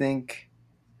do think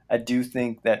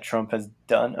that Trump has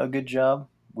done a good job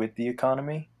with the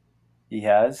economy. He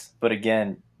has, but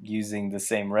again, using the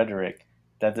same rhetoric,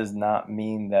 that does not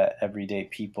mean that everyday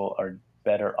people are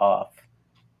better off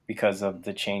because of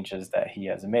the changes that he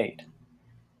has made.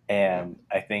 And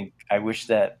I think I wish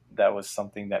that that was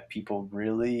something that people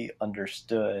really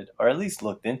understood, or at least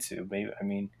looked into. Maybe, I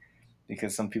mean,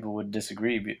 because some people would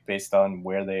disagree based on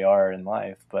where they are in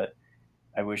life, but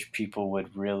I wish people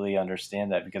would really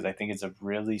understand that, because I think it's a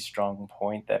really strong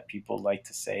point that people like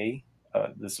to say,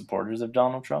 the supporters of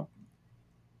Donald Trump,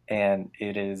 and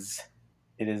it is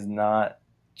not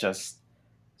just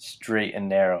straight and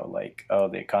narrow, like, oh,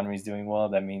 the economy's doing well,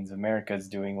 that means America's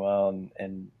doing well,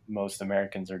 and most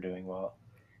Americans are doing well,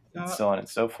 and Uh, so on and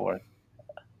so forth.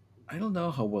 I don't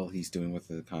know how well he's doing with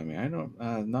the economy. I don't,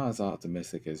 not as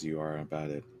optimistic as you are about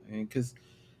it. I mean, because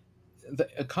the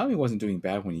economy wasn't doing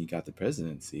bad when he got the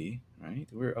presidency, right?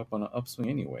 We were up on an upswing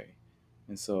anyway,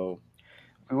 and so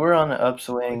We were on an all you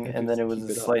upswing, gotta do and is then it was a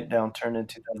keep it up. slight downturn in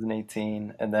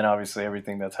 2018, and then obviously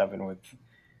everything that's happened with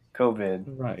COVID,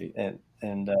 Right, and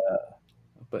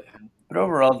but but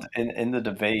overall, in the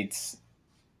debates,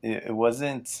 it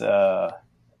wasn't.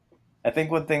 I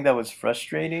think one thing that was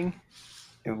frustrating,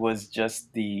 it was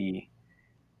just the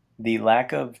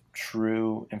lack of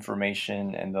true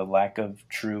information and the lack of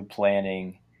true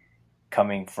planning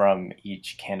coming from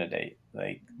each candidate.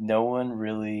 Like no one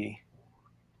really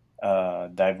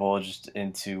divulged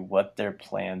into what their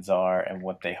plans are and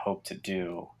what they hope to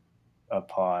do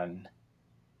upon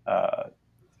uh,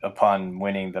 upon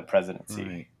winning the presidency.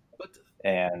 right, but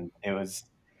And it was,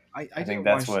 I I think didn't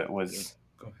that's watch. what was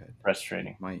Go ahead.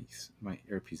 frustrating. My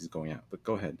earpiece is going out, but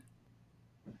go ahead.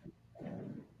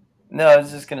 No, I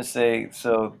was just gonna say,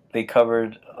 so they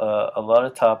covered a lot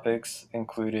of topics,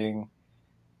 including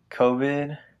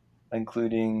COVID,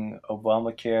 including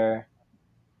Obamacare,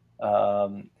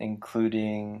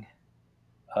 including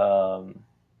um,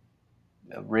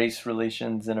 race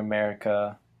relations in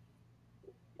America,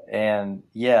 and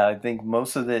yeah, I think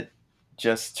most of it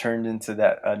just turned into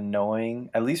that annoying.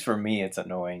 At least for me, it's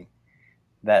annoying.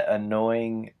 That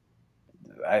annoying.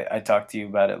 I talked to you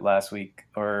about it last week,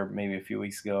 or maybe a few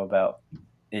weeks ago, about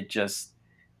it just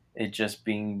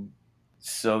being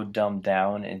so dumbed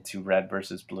down into red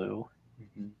versus blue,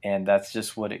 Mhm. and that's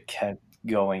just what it kept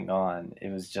going on. It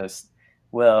was just,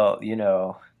 well,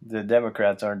 the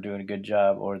Democrats aren't doing a good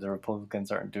job, or the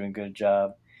Republicans aren't doing a good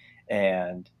job,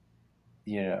 and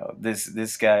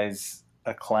this guy's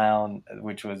a clown,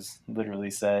 which was literally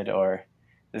said, or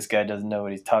this guy doesn't know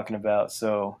what he's talking about.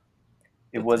 So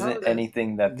it But how wasn't that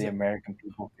anything that the American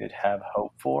people could have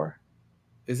hope for.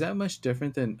 is that much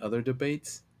different than other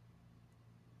debates?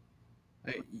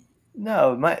 I,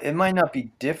 No, it might not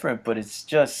be different, but it's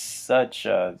just such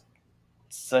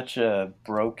a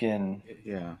broken,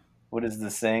 yeah. what is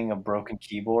the saying, a broken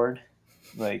keyboard?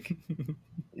 Like,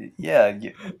 yeah,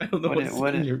 I don't know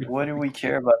what scene you're what do referring we to.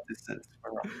 care about this?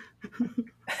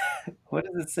 What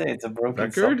does it say? It's a broken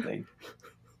Record? something.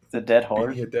 It's a dead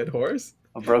horse, Beating a dead horse?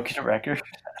 a broken record.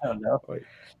 I don't know. Wait.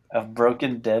 A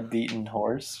broken, dead, beaten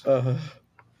horse. Uh,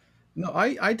 no,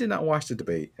 I did not watch the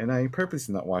debate, and I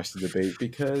purposely did not watch the debate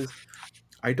because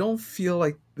I don't feel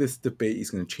like this debate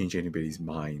is going to change anybody's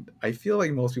mind. I feel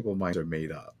like most people's minds are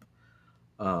made up.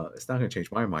 It's not going to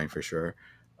change my mind for sure.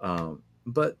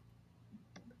 But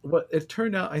what it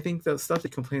turned out, I think the stuff they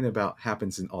complain about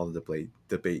happens in all the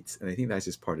debates, and I think that's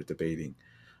just part of debating.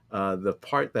 The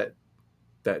part that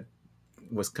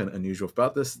was kind of unusual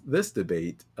about this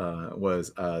debate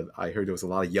was I heard there was a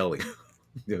lot of yelling.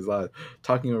 There was a lot of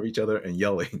talking over each other and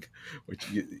yelling, which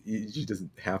usually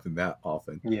doesn't happen that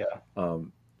often. Yeah.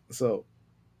 Um, so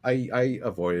I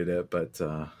avoided it, but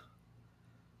I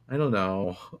don't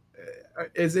know.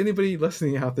 Is anybody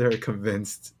listening out there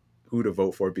convinced who to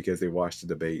vote for because they watched the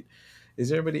debate? Is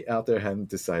there anybody out there hadn't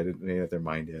decided, made up their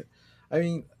mind yet? I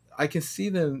mean, I can see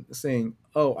them saying,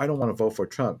 "Oh, I don't want to vote for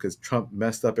Trump because Trump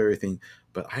messed up everything,"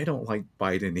 but I don't like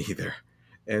Biden either.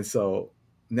 And so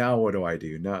now what do I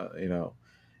do? Now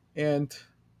and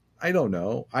I don't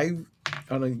know. I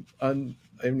on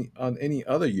any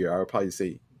other year, I would probably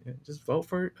say just vote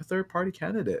for a third party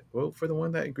candidate. Vote for the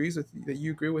one that agrees with that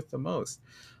you agree with the most.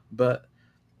 But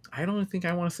I don't think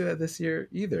I want to say that this year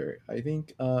either. I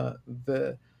think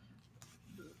the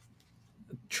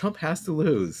Trump has to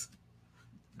lose.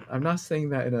 I'm not saying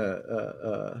that in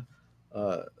a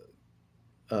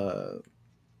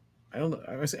I don't know.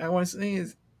 I want to say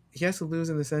is he has to lose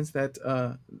in the sense that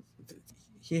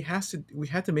he has to. We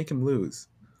had to make him lose.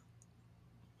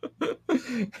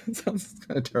 It sounds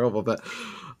kind of terrible, but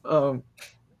um,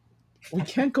 we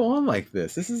can't go on like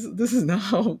this. This is not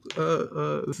how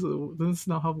this is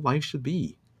not how life should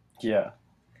be. Yeah.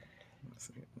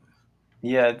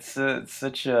 Yeah, it's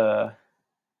such a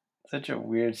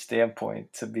weird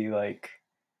standpoint to be like,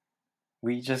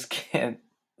 we just can't,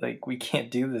 like, we can't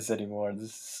do this anymore. This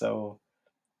is so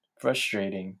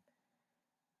frustrating.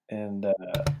 And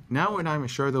Now we're not even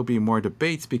sure there'll be more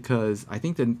debates because I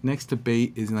think the next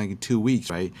debate is in like 2 weeks,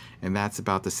 right? And that's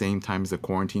about the same time as the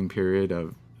quarantine period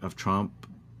of Trump.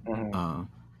 mhm. Uh,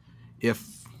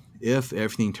 if if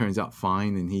everything turns out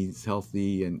fine and he's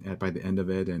healthy and by the end of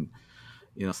it and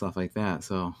stuff like that.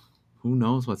 So who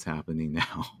knows what's happening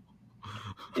now?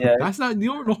 Yeah, That's not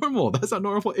normal. That's not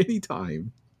normal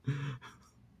anytime.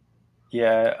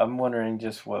 yeah. I'm wondering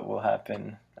just what will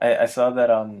happen. I saw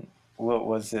that on what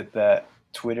was it that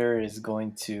Twitter is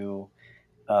going to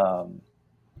um,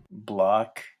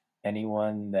 block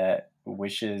anyone that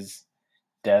wishes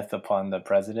death upon the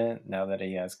president now that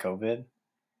he has COVID.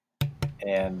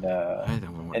 And I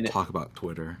don't want and to talk about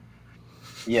Twitter.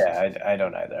 yeah, I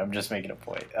don't either. I'm just making a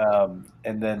point.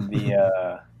 And then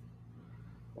the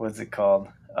what's it called?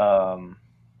 Um,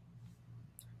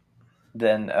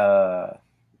 then oh,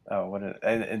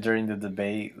 and during the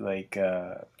debate, like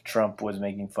Trump was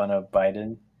making fun of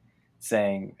Biden,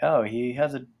 saying, "Oh, he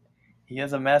has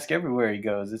a mask everywhere he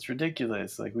goes. It's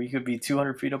ridiculous. Like we could be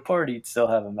 200 feet apart, he'd still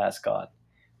have a mask on."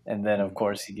 And then of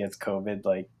course he gets COVID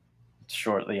like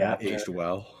shortly That after. aged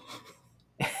well.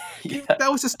 Yeah,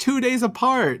 That was just 2 days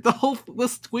apart. The whole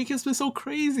this week has been so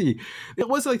crazy. It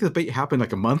wasn't like the debate happened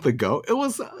like a month ago. It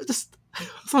was just it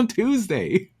was on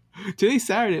Tuesday. Today's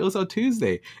Saturday. It was on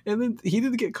Tuesday, and then he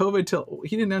didn't get COVID till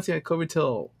he didn't announce he had COVID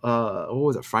till what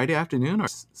was it, Friday afternoon or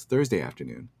Thursday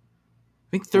afternoon? I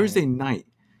think Mhm. Thursday night.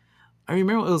 I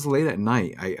remember it was late at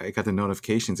night. I got the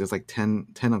notifications. It was like 10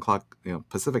 o'clock,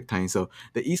 Pacific time. So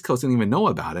the East Coast didn't even know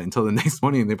about it until the next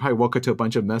morning. They probably woke up to a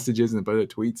bunch of messages and a bunch of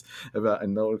tweets about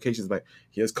and notifications like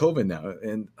he has COVID now.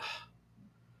 And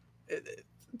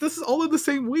this is all in the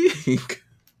same week.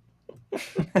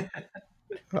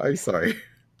 I'm sorry.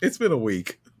 It's been a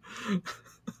week.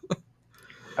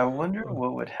 I wonder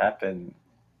what would happen.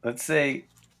 Let's say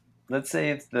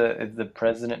if the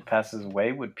president passes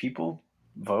away, would people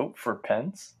vote for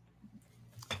Pence?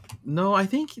 No, I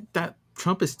think that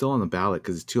Trump is still on the ballot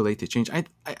because it's too late to change.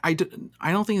 I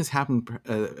don't think this happened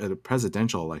at a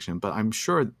presidential election, but I'm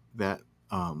sure that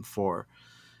for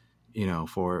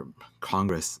for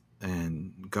Congress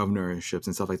and governorships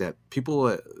and stuff like that. People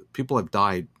have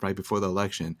died right before the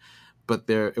election, but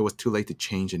it was too late to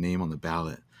change a name on the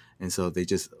ballot, and so they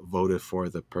just voted for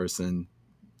the person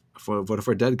voted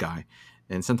for a dead guy.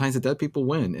 And sometimes the dead people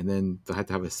win, and then they have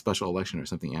to have a special election or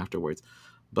something afterwards.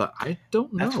 But I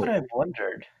don't That's what know. I've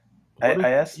wondered. What?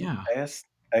 Yeah, I asked,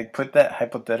 I put that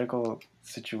hypothetical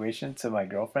situation to my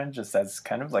girlfriend just as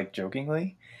kind of like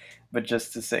jokingly, but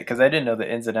just to say, because I didn't know the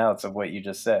ins and outs of what you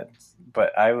just said.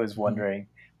 But I was Mhm. wondering,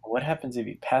 what happens if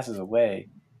he passes away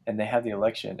and they have the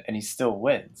election and he still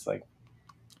wins? Like,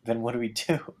 then what do we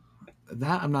do?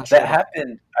 That I'm not sure That about.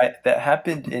 happened. That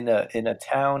happened in a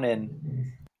town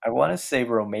in, I want to say,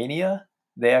 Romania.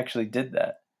 They actually did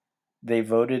that. They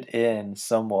voted in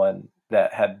someone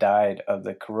that had died of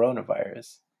the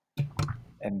coronavirus,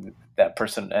 and that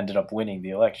person ended up winning the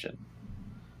election.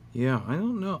 Yeah, I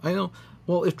don't know. I don't.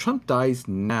 Well, if Trump dies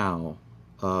now,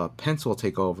 Pence will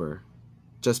take over,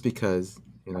 just because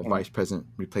Mhm. vice president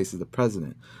replaces the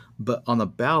president. But on the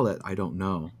ballot, I don't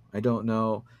know. I don't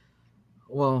know.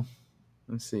 Well,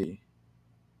 let's see.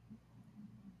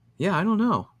 Yeah, I don't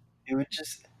know. It would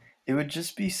just it would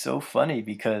just be so funny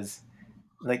because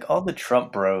like all the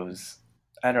Trump bros,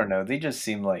 I don't know, they just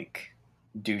seem like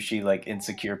douchey, like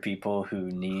insecure people who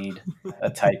need a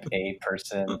type A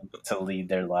person to lead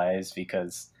their lives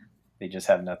because they just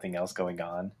have nothing else going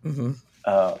on. Hmm.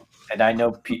 Um, and I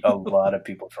know a lot of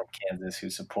people from Kansas who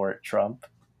support Trump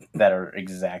that are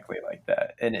exactly like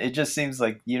that. And it just seems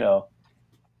like,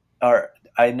 are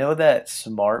I know that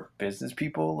smart business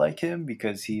people like him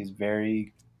because he's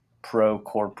very pro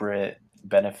corporate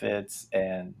benefits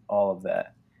and all of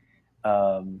that.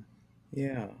 Um,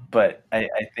 Yeah. but I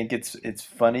think it's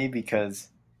funny because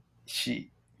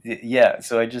yeah,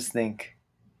 so I just think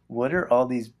what would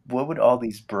all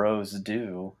these bros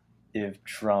do if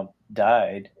Trump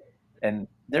died? And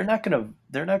they're not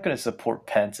gonna support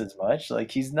Pence as much.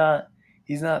 Like he's not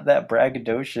that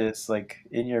braggadocious, like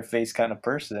in your face kind of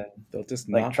person They'll just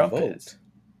like not Trump is. vote.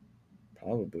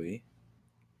 Probably.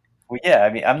 Well, yeah, I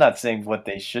mean, I'm not saying what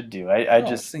they should do. I No, I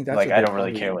just think that's like what I they don't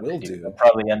really probably care what they will do. They'll do.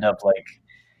 probably end up like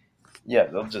yeah,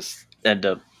 they'll just end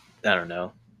up I don't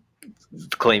know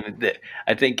claiming that.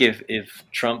 I think if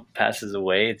Trump passes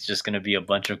away, it's just going to be a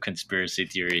bunch of conspiracy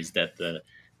theories that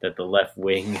the left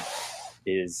wing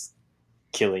is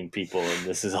killing people and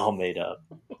this is all made up.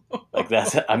 Like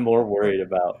that's I'm more worried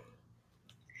about.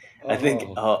 I think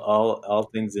Oh, all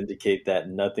things indicate that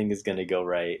nothing is going to go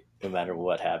right no matter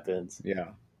what happens.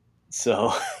 yeah.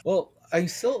 So Well, I'm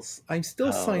still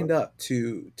uh, signed up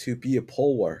to be a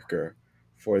poll worker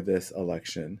for this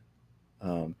election.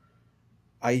 Um,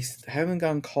 haven't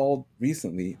gotten called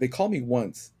recently. They called me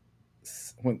once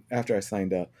when after I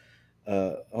signed up.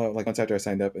 Like once after I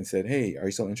signed up and said, "Hey, are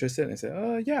you still interested?" And I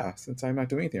said, yeah, since I'm not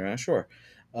doing anything, I'm not sure."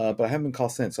 But I haven't been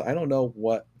called since, so I don't know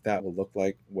what that would look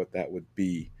like, what that would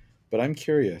be. but I'm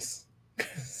curious.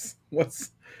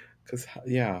 What's because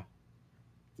yeah,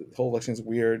 the whole election is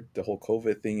weird. The whole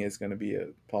COVID thing is going to be a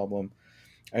problem.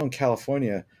 I know in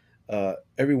California,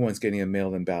 everyone's getting a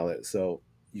mail-in ballot, so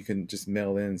you can just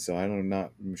mail in. So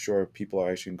I'm sure if people are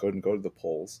actually going to go to the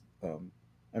polls.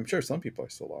 I'm sure some people are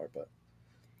still are, but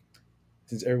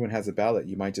since everyone has a ballot,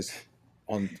 you might just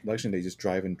on election day just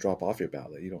drive and drop off your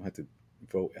ballot. You don't have to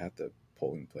vote at the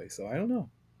polling place. So I don't know.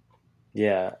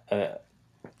 Yeah,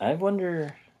 I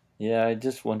wonder. Yeah, I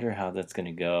just wonder how that's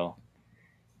gonna go.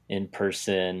 In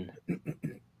person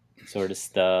sort of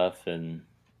stuff and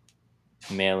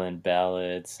mail-in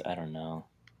ballots. I don't know.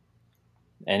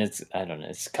 And I don't know.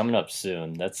 It's coming up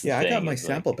soon. That's the Yeah, I got thing. my Is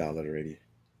sample like ballot already.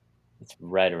 it's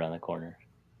right around the corner.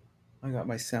 I got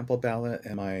my sample ballot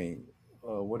and my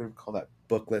what do we call that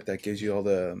booklet that gives you all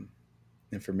the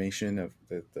information of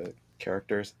the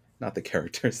characters, not the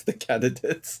characters, the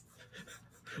candidates,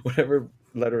 whatever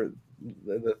letter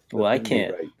the Well, I thing they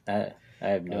can't. write I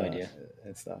have no uh, idea.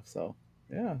 and stuff. So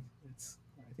yeah, it's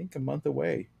I think a month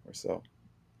away or so.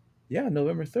 Yeah,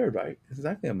 November 3rd, right? It's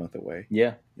exactly a month away.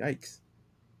 Yeah, Yikes!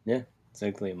 yeah,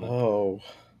 exactly a month. Oh,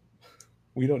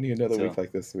 we don't need another week So,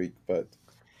 like this week, but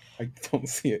I don't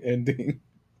see it ending.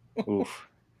 oof.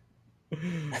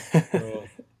 Oh,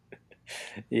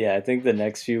 Yeah, I think the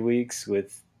next few weeks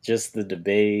with just the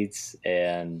debates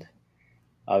and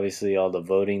obviously all the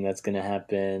voting that's going to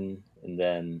happen, and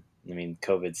then I mean,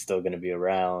 COVID's still going to be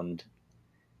around.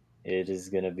 It is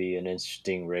going to be an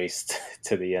interesting race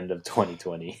to the end of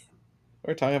 2020.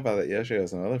 we were talking about it yesterday with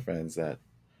some other friends that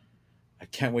I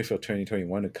can't wait for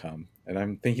 2021 to come, and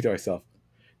I'm thinking to myself,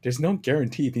 there's no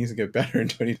guarantee things will get better in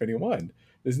 2021.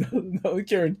 There's no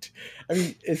guarantee. I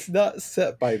mean, it's not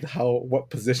set by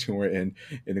what position we're in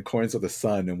accordance with the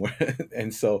sun,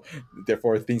 and so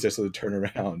therefore things are supposed to turn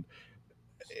around.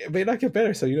 It may not get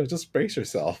better, so just brace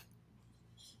yourself.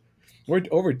 We're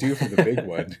overdue for the big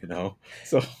one,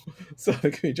 So it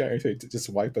could be giant to just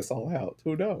wipe us all out.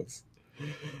 Who knows?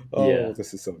 Oh, Yeah.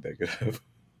 this is so negative.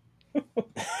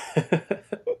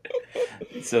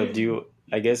 So do you?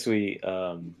 I guess we.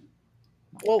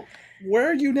 Well, where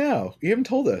are you now? You haven't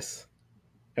told us.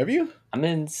 Have you? I'm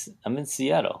in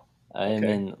Seattle. I am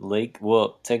Okay. in Lake.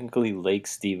 Well, technically Lake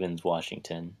Stevens,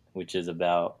 Washington, which is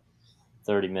about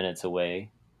 30 minutes away,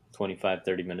 25,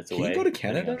 30 minutes Can you go away, to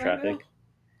depending Canada on right now?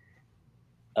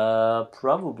 traffic.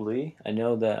 Probably. I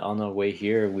know that on our way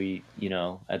here,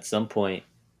 at some point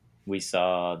we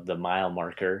saw the mile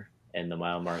marker, and the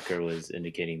mile marker was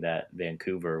indicating that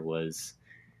Vancouver was,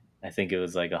 I think it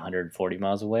was like 140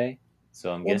 miles away.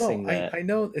 So I'm Well, no, guessing I, that I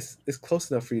know it's close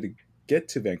enough for you to get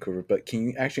to Vancouver, but can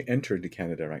you actually enter into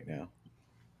Canada right now?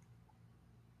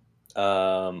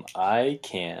 I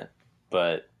can't.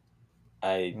 But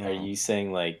are Oh, you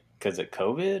saying like because of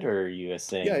COVID, or are you yeah,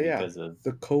 saying yeah. because of?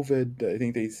 The COVID, I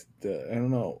think I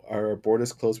don't know. Are our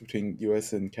borders closed between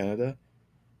U.S. and Canada?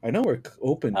 I know we're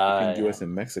open between I U.S.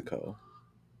 and Mexico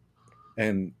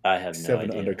and I have no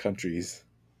seven other idea. countries.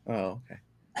 Oh,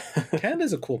 okay.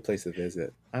 Canada's a cool place to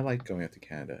visit. I like going up to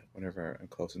Canada whenever I'm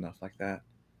close enough like that.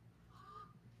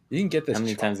 You can get How this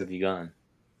many times chocolate have you gone?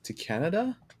 to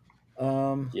Canada.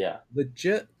 Um, Yeah.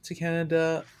 Legit to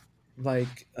Canada,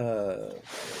 like a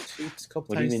couple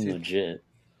What do you times mean to. legit?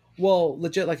 Well,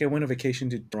 legit, like I went on vacation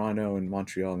to Toronto and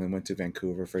Montreal, and then went to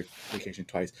Vancouver for vacation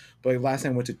twice. But like, last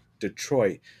time I went to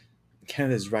Detroit.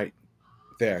 Canada's right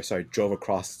there, so I drove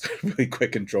across really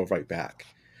quick and drove right back.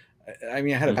 I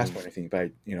mean, I had a Hmm. passport and everything,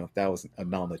 but that was a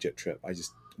non-legit trip. I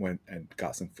just went and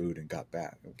got some food and got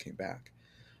back and came back.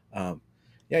 Um,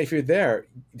 yeah, if you're there,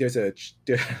 there's a.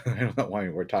 I don't know why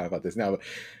we're talking about this now, but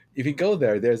if you go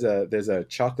there, there's a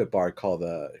chocolate bar called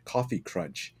Coffee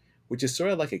Crunch, which is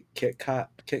sort of like a Kit Kat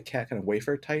kind of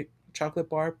wafer type chocolate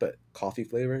bar, but coffee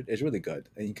flavored. It's really good,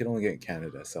 and you can only get it in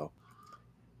Canada. So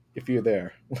if you're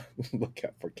there, look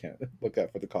out for Canada. Look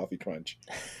out for the Coffee Crunch.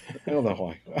 I don't know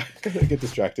why. I get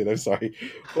distracted. I'm sorry.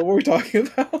 What were we talking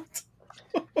about?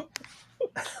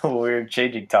 We're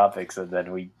changing topics, and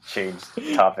then we changed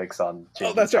topics on Oh,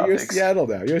 changing that's right. You're topics. Seattle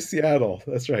now. You're Seattle.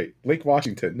 That's right. Lake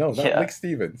Washington. No, not Yeah, Lake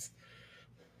Stevens.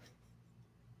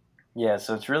 yeah.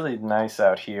 So it's really nice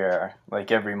out here.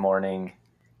 Like every morning,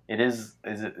 it's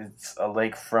a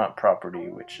lakefront property,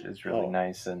 which is really Oh,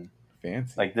 nice. And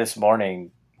fancy. like this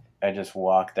morning, I just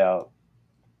walked out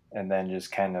and then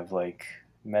just kind of like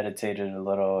meditated a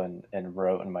little and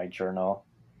wrote in my journal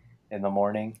in the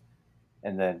morning.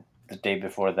 And then the day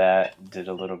before that, did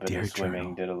a little bit of Dear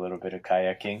swimming, Journal. did a little bit of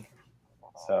kayaking.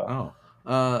 So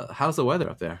Oh, how's the weather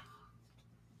up there?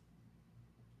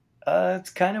 it's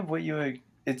kind of what you would.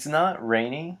 It's not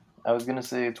rainy. I was gonna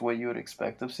say it's what you would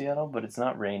expect of Seattle, but it's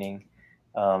not raining.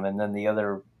 And then the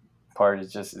other part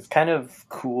is just it's kind of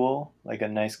cool, like a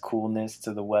nice coolness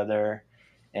to the weather,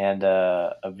 and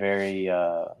a very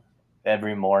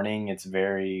every morning it's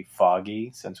very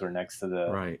foggy since we're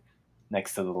Right.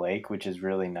 next to the lake, which is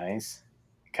really nice.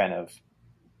 Kind of,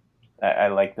 I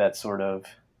like uh,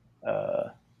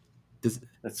 Does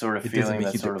that sort of it doesn't feeling, make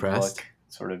that you sort of depressed? look,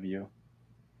 sort of view.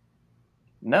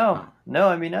 No, Oh. no,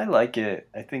 I mean I like it.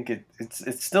 I think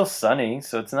it's still sunny,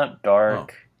 so it's not Oh.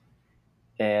 dark.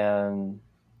 And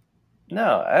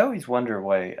no, I always wonder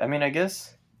why. I mean, I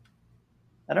guess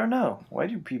I don't know. Why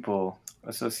do people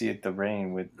associate the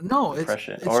rain with No,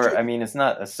 depression? it's Or true. I mean, it's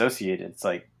not associated. It's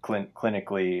like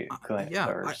Yeah,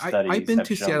 or I've studies been have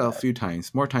to shown Seattle a that. few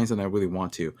times, more times than I really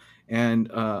want to, and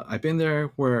I've been there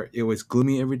where it was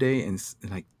gloomy every day and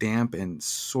like damp and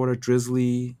sort of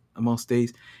drizzly most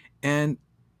days, and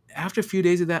after a few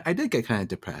days of that, I did get kind of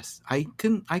depressed. I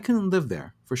couldn't live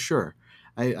there for sure.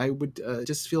 I would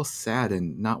just feel sad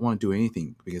and not want to do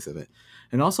anything because of it,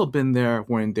 and also been there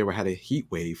when they were had a heat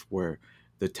wave where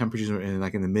the temperatures were in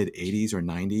the mid 80s or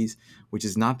 90s, which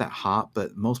is not that hot,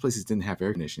 but most places didn't have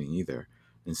air conditioning either,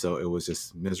 and so it was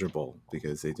just miserable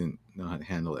because they didn't know how to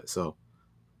handle it. So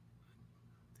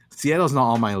Seattle's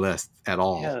not on my list at Yeah,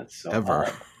 all, that's so ever.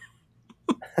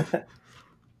 odd.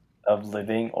 Of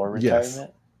living or Yes,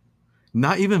 retirement.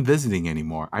 not even visiting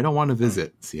anymore. I don't want to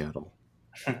visit Seattle.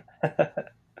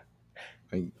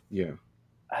 Yeah.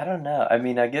 I don't know. I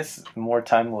mean, I guess more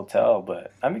time will tell,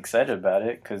 but I'm excited about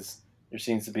it because there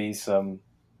seems to be some,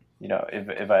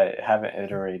 if I haven't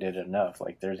iterated enough,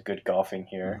 like there's good golfing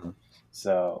here, Uh-huh.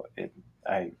 so it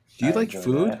I Do you I like enjoy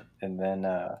food? that, and then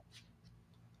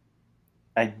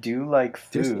I do like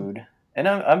There's food, and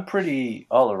I'm pretty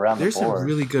all around the there's some board.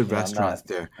 really good I'm restaurants not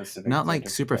there. specific Not to a like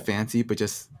different super type. fancy, but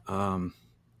just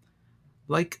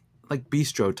like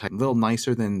bistro type, a little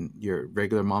nicer than your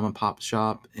regular mom and pop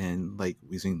shop, and like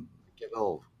using get a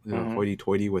little Hmm.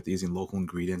 hoity-toity with using local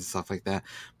ingredients and stuff like that.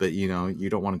 But you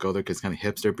don't want to go there because it's kind of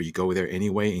hipster, but you go there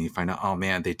anyway, and you find out, oh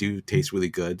man, they do taste really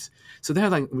good. So they're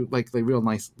like real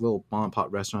nice little mom and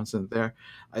pop restaurants in there.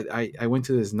 I went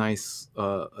to this nice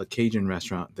a Cajun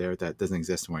restaurant there that doesn't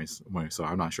exist anymore, so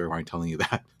I'm not sure why I'm telling you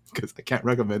that because I can't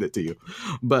recommend it to you.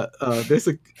 But there's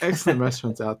excellent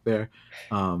restaurants out there.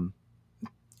 Um,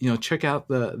 check out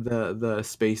the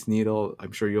Space Needle.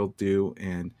 I'm sure you'll do.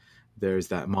 And there's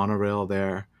that monorail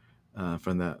there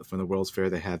from the World's Fair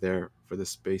they had there for the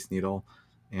Space Needle,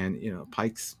 and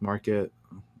Pike's Market.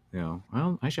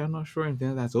 Well, actually, I'm not sure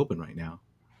anything that's open right now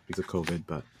because of COVID,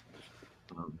 but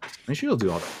I'm sure you'll do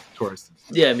all that tourist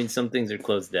stuff. Yeah, I mean, some things are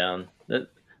closed down.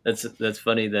 That's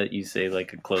funny that you say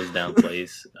like a closed down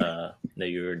place that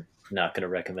you were not going to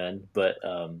recommend. But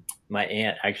my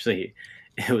aunt actually,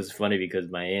 it was funny because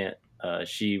my aunt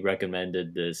she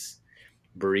recommended this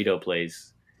burrito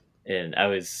place, and I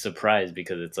was surprised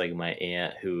because it's like my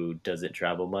aunt who doesn't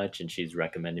travel much, and she's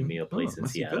recommended me a Oh, place it in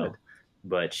must be good. Seattle.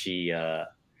 But she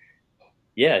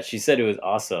yeah, she said it was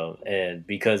awesome, and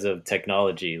because of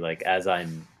technology, like as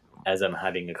I'm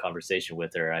having a conversation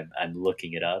with her, I'm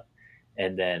looking it up,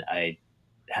 and then I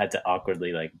had to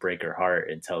awkwardly like break her heart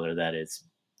and tell her that it's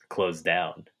closed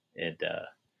down, and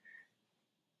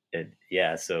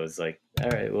yeah, so it's like, all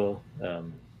right, well,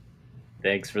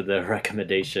 thanks for the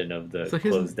recommendation of the So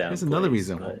closed down here's another place,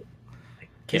 reason. but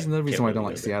Here's another can't reason why I don't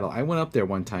really like go there. Seattle. I went up there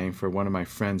one time for one of my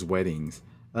friend's weddings.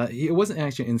 It wasn't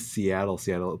actually in Seattle,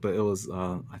 but it was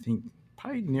I think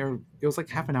probably near. It was like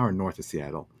half an hour north of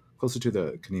Seattle, closer to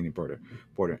the Canadian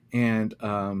border. And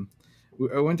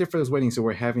I went there for this wedding, so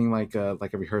we're having like a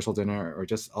rehearsal dinner, or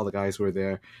just all the guys were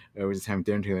there. We're just having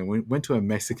dinner together. We went to a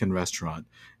Mexican restaurant,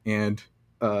 and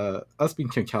us being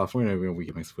in California, we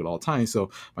get Mexican food all the time. So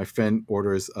my friend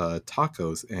orders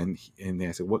tacos, and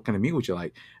I said, "What kind of meat would you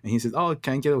like?" And he says, "Oh,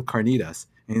 can I get a carnitas?"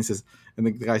 And he says, and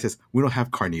the guy says, "We don't have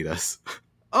carnitas."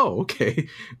 Oh, okay.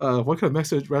 What kind of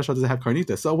Mexican restaurant does it have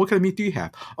carnitas? So what kind of meat do you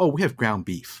have? Oh, we have ground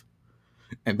beef.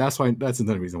 And that's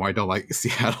another reason why I don't like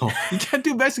Seattle. You can't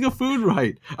do Mexican food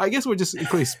right. I guess we're just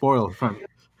equally spoiled from.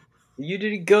 You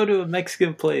didn't go to a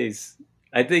Mexican place.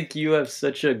 I think you have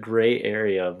such a gray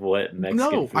area of what Mexican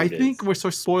No, I food think is. we're so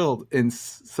spoiled in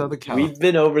Southern We've California.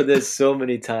 been over this so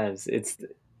many times. It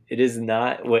is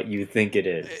not what you think it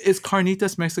is. Is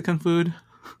carnitas Mexican food?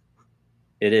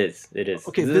 It is. It is.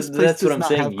 Okay, this place That's what does I'm not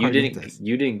saying. have carnitas.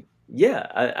 You didn't. Yeah,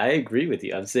 I agree with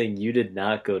you. I'm saying you did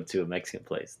not go to a Mexican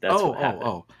place. That's Oh, what oh, happened.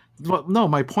 oh. Well, no,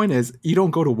 my point is, you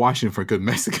don't go to Washington for good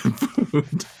Mexican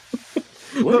food.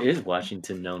 What Look, is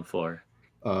Washington known for?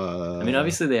 I mean, uh,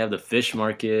 obviously they have the fish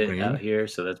market out rain. here,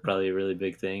 so that's probably a really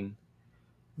big thing.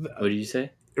 What did you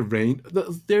say? Rain.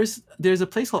 There's a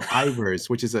place called Ivers,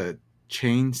 which is a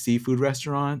chain seafood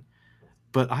restaurant,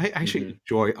 but I actually Hmm.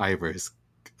 enjoy Ivar's.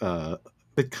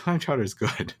 The clam chowder is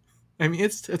good. I mean,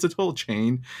 it's a total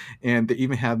chain, and they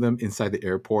even have them inside the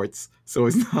airports. So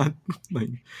it's not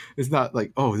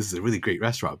like oh, this is a really great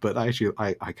restaurant. But I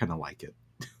kind of like it.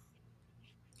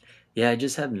 Yeah, I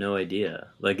just have no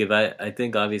idea. Like, if I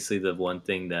think obviously the one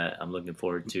thing that I'm looking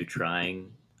forward to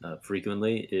trying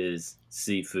frequently is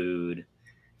seafood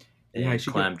Yeah, I and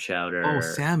should get clam chowder,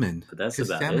 salmon but that's because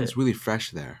about salmon's it. really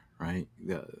fresh there, right?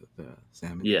 The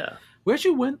salmon. Yeah. We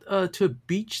actually went to a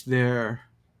beach there.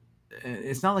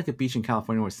 It's not like a beach in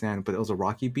California with sand, but it was a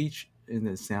rocky beach in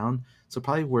the Sound. So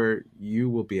probably where you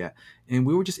will be at. And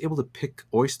we were just able to pick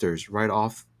oysters right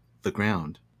off the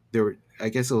ground. There were, I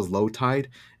guess it was low tide,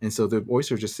 and so the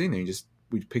oysters were just sitting there.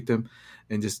 We picked them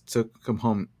and just took them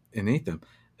home and ate them.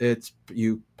 It's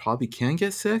you probably can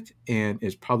get sick, and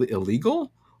it's probably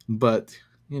illegal, but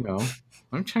you know.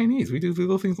 I'm Chinese. We do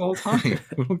legal things all the time.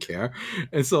 We don't care.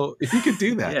 And so, if you could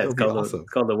do that, Yeah, it it's would be called awesome.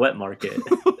 the wet market.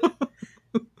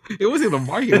 It wasn't even a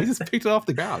market. We just picked it off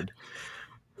the ground.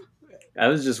 I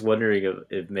was just wondering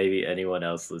if maybe anyone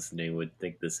else listening would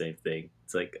think the same thing.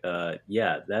 It's like,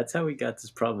 yeah, that's how we got this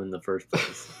problem in the first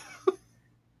place.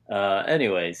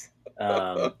 Anyways,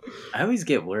 I always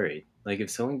get worried. Like,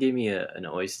 if someone gave me an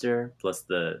oyster plus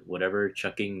the whatever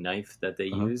chucking knife that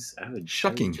they Uh-huh. use,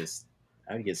 Shucking.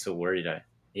 I would get so worried.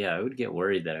 Yeah, I would get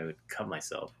worried that I would cut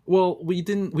myself. Well, we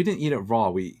didn't eat it raw.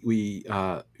 We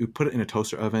put it in a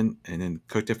toaster oven and then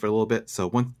cooked it for a little bit. So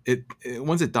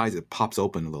once it dies, it pops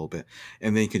open a little bit,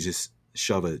 and then you can just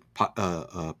shove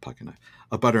pocket knife,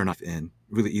 a butter knife in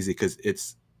really easy because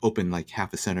it's open like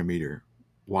half a centimeter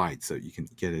wide, so you can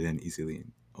get it in easily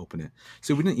and open it.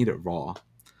 So we didn't eat it raw,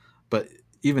 but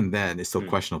even then, it's still Hmm.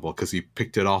 questionable because we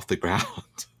picked it off the ground.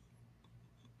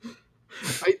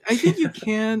 I think you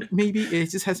can. Maybe it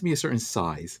just has to be a certain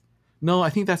size. No, I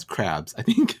think that's crabs. I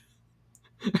think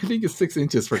it's 6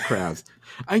 inches for crabs.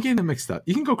 I'm getting them mixed up.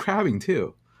 You can go crabbing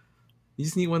too. You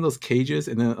just need one of those cages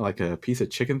and then like a piece of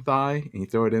chicken thigh, and you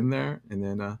throw it in there, and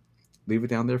then leave it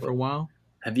down there for a Well, while.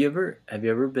 have you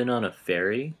ever been on a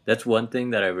ferry? That's one thing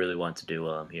that I really want to do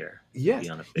while I'm here. Is be Yes,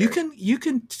 on a you ferry. can. You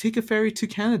can take a ferry to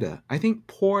Canada. I think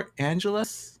Port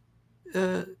Angeles.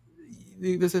 Uh,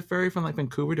 there's a ferry from like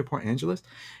Vancouver to Port Angeles.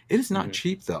 It is not Hmm.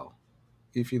 cheap though.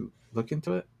 If you look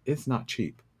into it, it's not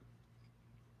cheap,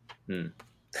 Hmm.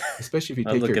 especially if you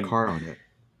I'm take your looking. car on it.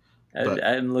 But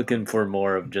I'm looking for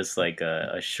more of just like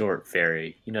a short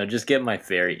ferry. Just get my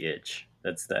ferry itch.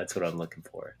 That's what I'm looking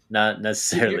for. Not you're,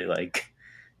 necessarily like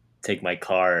take my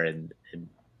car and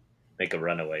make a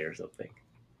runaway or something.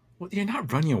 well, you're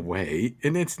not running away,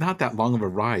 and it's not that long of a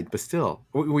ride. But still,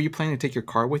 were you planning to take your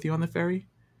car with you on the ferry?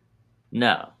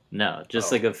 No, no,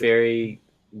 just like Oh, a ferry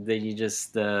that you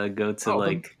just go to oh, then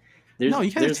like no,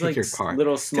 you gotta there's take like your car,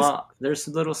 because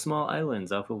little small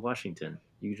islands off of Washington.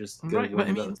 You just go right. to But one I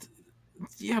of mean,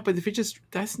 those. yeah, but if it just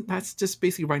that's just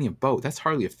basically riding a boat. That's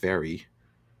hardly a ferry.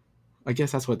 I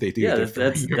guess that's what they do. Yeah, They're that's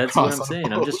ferrying you that's what across I'm on a saying.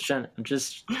 boat.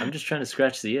 I'm just trying to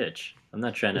scratch the itch. I'm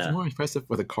not trying It's to. more impressive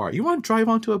with a car. You want to drive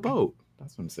onto a boat.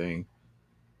 That's what I'm saying.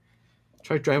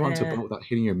 Try to drive onto a Eh. boat without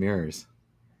hitting your mirrors.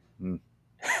 Mm,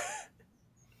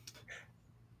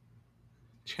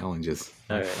 challenges,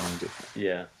 All life right. challenges.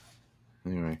 Yeah.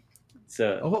 Anyway,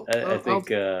 So oh, I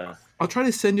think I'll try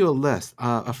to send you a list.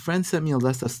 A friend sent me a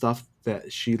list of stuff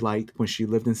that she liked when she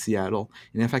lived in Seattle,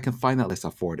 and if I can find that list,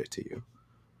 I'll forward it to you.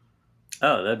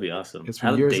 oh, that'd be awesome. It's from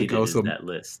How years dated ago, is so that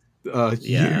list?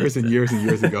 Yeah. years and years and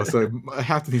years ago. So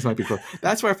half the things might be closed.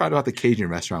 That's where I found out the Cajun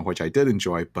restaurant, which I did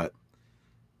enjoy, but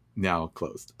now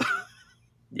closed.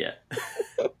 Yeah.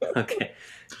 Okay.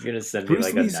 You're gonna send me Bruce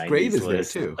like a Lee's grave '90s is there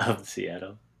list too. of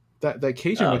Seattle. That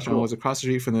Cajun Oh, restaurant was cool. across the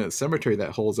street from the cemetery that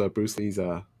holds Bruce Lee's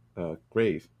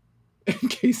grave. In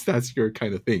case that's your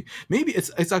kind of thing, maybe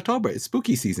it's October, it's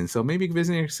spooky season, so maybe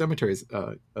visiting cemeteries,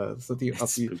 something It's up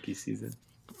the spooky season.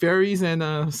 fairies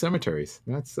and cemeteries.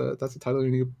 That's the title of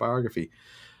your new biography.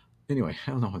 Anyway,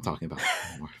 I don't know what I'm talking about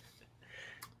anymore.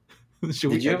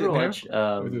 Should Did we you end ever it there? watch?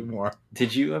 Or is there more?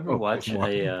 Did you ever Oh, there's watch more.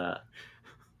 a?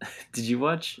 Did you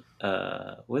watch?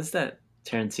 What's that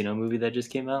Tarantino movie that just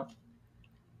came out?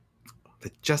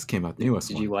 That just came out, the Did, newest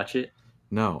did you one. watch it?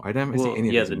 No, I haven't seen Well, any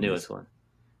of yeah, his the movies. newest one.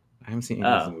 I haven't seen any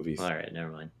of his Oh, movies. all right,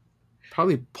 never mind.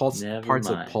 Probably Never parts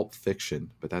of mind. Pulp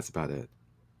Fiction, but that's about it.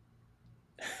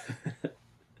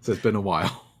 So it's been a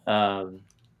while. um,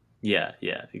 yeah,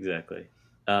 exactly.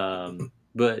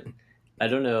 But I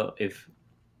don't know if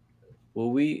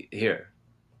will we here.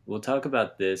 We'll talk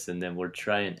about this, and then we'll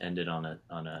try and end it on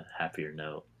a happier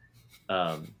note.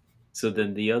 Um, so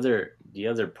then the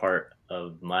other part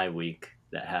of my week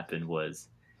that happened was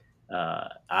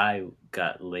I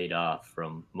got laid off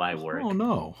from my Oh work,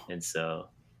 no, and so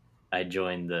I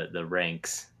joined the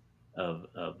ranks of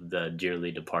the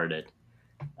dearly departed.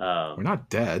 we're Um, not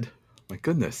dead. My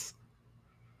goodness.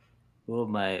 well,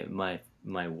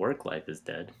 my work life is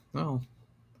dead, Well,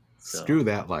 screw so.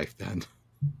 that life then.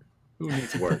 Who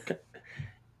needs work?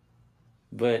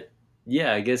 But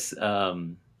yeah, I guess.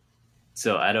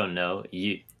 So I don't know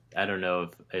you. I don't know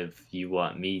if you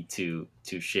want me to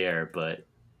share, but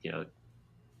you know,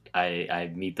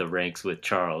 I meet the ranks with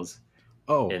Charles,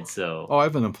 Oh, and so oh,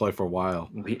 I've been employed for a while.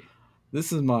 we.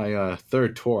 This is my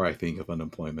third tour, I think, of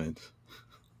unemployment.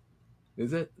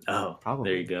 Is it? Oh, there you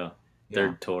Probably. go. Yeah.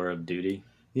 Third tour of duty.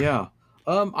 Yeah.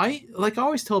 I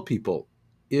always tell people,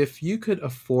 if you could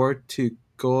afford to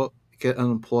go get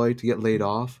unemployed to get laid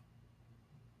off,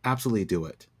 absolutely do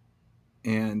it.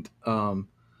 And now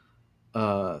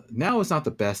is not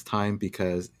the best time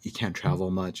because you can't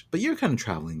travel much, but you're kind of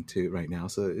traveling too right now,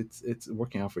 so it's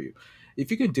working out for you.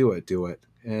 If you can do it, do it.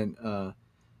 And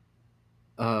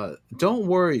don't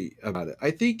worry about it.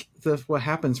 I think what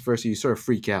happens first, you sort of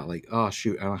freak out, like, oh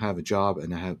shoot, I don't have a job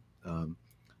and I have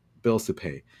bills to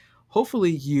pay.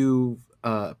 Hopefully, you've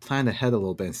planned ahead a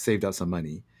little bit and saved up some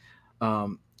money.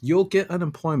 You'll get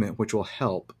unemployment, which will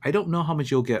help. I don't know how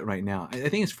much you'll get right now. I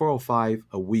think it's 405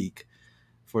 a week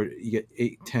for you get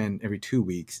 810 every 2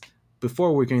 weeks.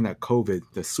 Before we're getting that COVID,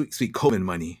 the sweet sweet COVID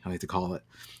money, I like to call it,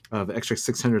 the extra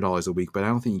 $600 a week. But I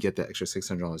don't think you get that extra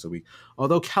 $600 a week.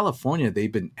 Although California,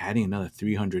 they've been adding another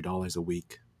 $300 a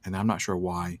week, and I'm not sure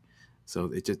why.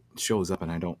 So it just shows up,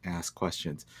 and I don't ask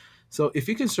questions. So if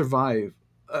you can survive,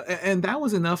 and that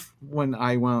was enough when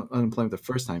I went unemployment the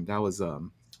first time. That was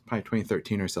probably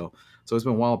 2013 or so. So it's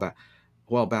been a while back.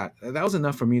 A while back. That was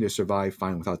enough for me to survive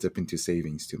fine without dipping into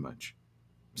savings too much.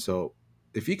 So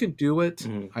if you can do it,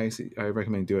 Mhm. I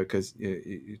recommend do it because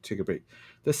you take a break.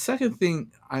 The second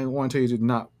thing I want to tell you to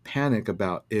not panic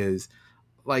about is,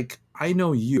 like, I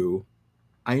know you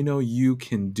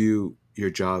can do your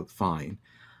job fine.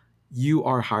 You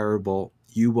are hireable.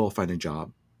 You will find a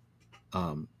job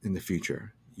in the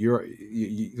future.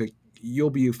 Like, you'll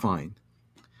be fine.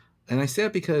 And I say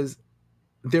it because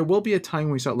there will be a time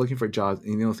when you start looking for jobs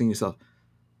and you'll think to yourself,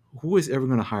 who is ever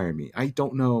going to hire me? I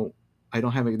don't know. I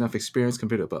don't have enough experience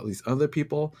compared to at least other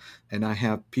people, and I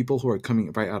have people who are coming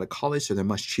right out of college, so they're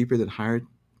much cheaper than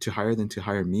than to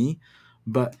hire me.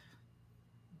 But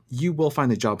you will find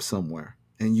a job somewhere,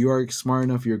 and you are smart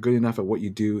enough, you're good enough at what you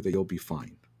do that you'll be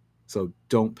fine. So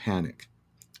don't panic.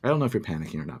 I don't know if you're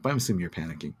panicking or not, but I'm assuming you're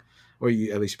panicking, or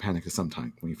you at least you panicked at some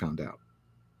time when you found out.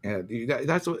 And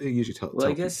that's what I usually Well, I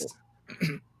tell guess.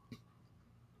 people.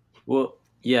 Well,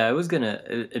 yeah, I was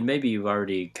gonna, and maybe you've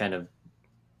already kind of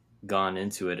gone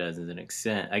into it as an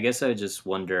extent. I guess I just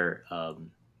wonder,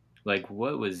 like,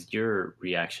 what was your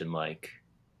reaction like,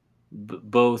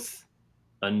 both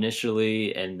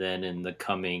initially and then in the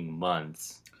coming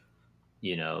months?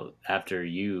 After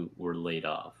you were laid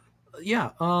off.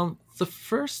 Yeah. The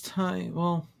first time,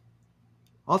 well,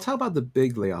 I'll talk about the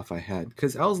big layoff I had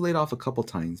because I was laid off a couple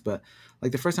times, but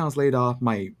like the first time I was laid off,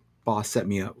 my boss set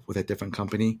me up with a different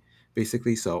company,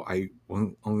 basically. So I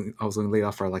was only laid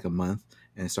off for like a month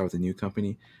and start with a new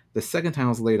company. The second time I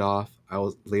was laid off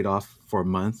for a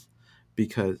month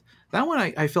because that one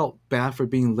I felt bad for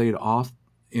being laid off.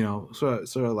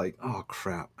 Sort of like, oh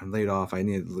crap, I'm laid off. I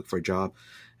need to look for a job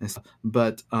and stuff.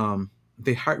 But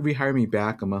they rehired me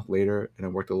back a month later, and I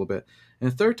worked a little bit.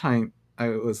 And the third time I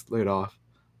was laid off,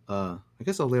 I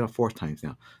guess I was laid off 4 times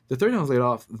now. The third time I was laid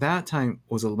off, that time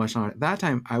was a much longer. That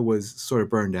time I was sort of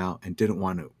burned out and didn't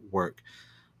want to work.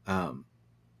 Um,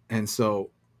 and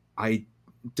so I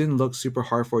didn't look super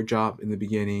hard for a job in the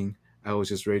beginning. I was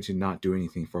just ready to not do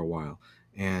anything for a while.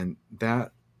 And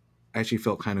that actually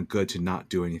felt kind of good to not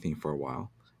do anything for a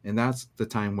while. And that's the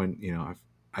time when,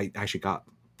 I actually got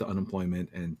the unemployment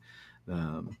and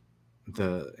um,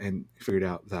 and figured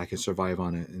out that I can survive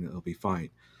on it and it'll be fine.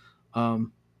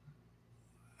 Um,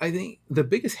 I think the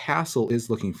biggest hassle is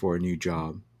looking for a new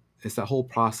job. It's that whole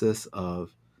process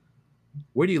of,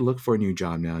 where do you look for a new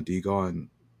job now? Do you go on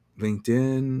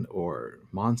LinkedIn or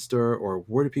Monster, or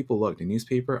where do people look? The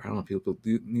newspaper? I don't know if people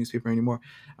do newspaper anymore.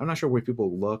 I'm not sure where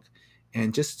people look.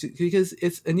 And because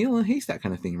it's a needle in a haystack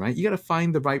kind of thing, right? You got to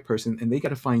find the right person, and they got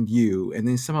to find you, and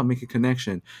then somehow make a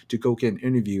connection to go get an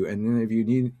interview. And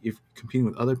then if competing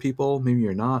with other people, maybe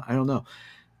you're not. I don't know.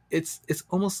 It's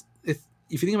almost, if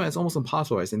you think about it, it's almost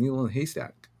impossible. It's a needle in a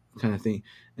haystack kind of thing,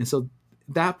 and so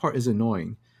that part is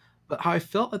annoying. But how I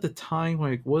felt at the time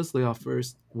when I was laid off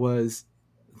first was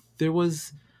there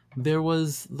was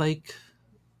like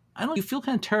I don't know, you feel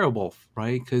kind of terrible,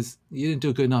 right? Because you didn't do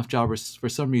a good enough job, or for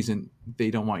some reason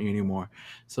they don't want you anymore.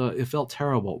 So it felt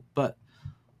terrible. But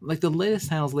like the latest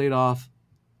time I was laid off,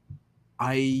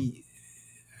 I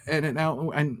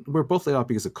and we're both laid off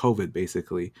because of COVID,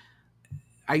 basically.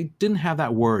 I didn't have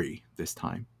that worry this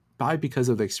time, probably because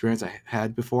of the experience I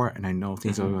had before, and I know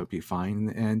things are going to be fine in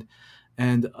the end.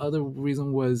 And the other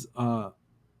reason was,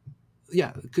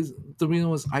 yeah, because the reason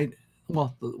was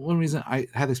well, the one reason I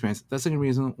had the experience. The second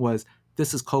reason was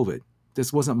this is COVID.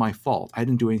 This wasn't my fault. I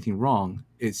didn't do anything wrong.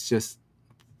 It's just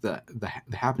the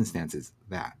happenstances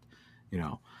that, you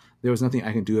know, there was nothing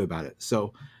I can do about it.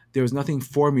 So there was nothing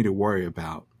for me to worry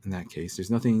about in that case.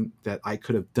 There's nothing that I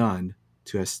could have done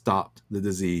to have stopped the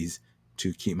disease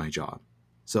to keep my job.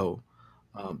 So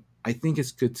I think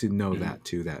it's good to know that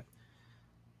too, that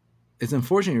it's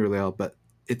unfortunate you're laid off, but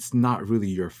it's not really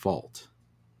your fault.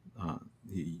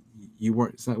 You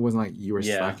weren't. It wasn't like you were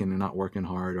slacking and not working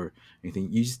hard or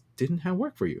anything. You just didn't have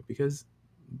work for you because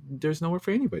there's no work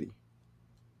for anybody.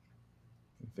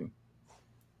 I think.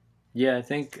 Yeah, I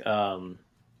think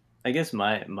I guess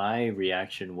my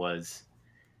reaction was,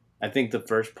 I think the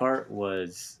first part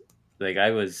was like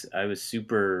I was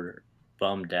super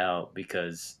bummed out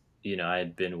because I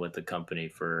had been with the company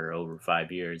for over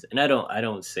 5 years, and I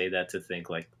don't say that to think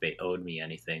like they owed me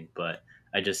anything, but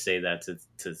I just say that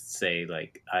to say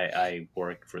like I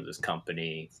worked for this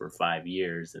company for 5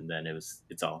 years and then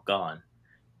it's all gone.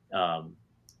 um,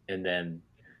 and then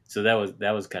so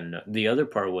that was kind of, the other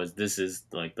part was, this is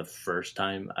like the first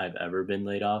time I've ever been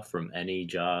laid off from any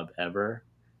job ever,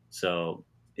 so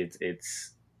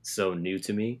it's so new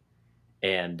to me,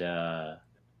 and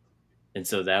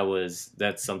so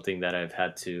that's something that I've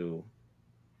had to,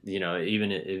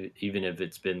 even if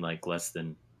it's been like less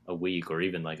than a week or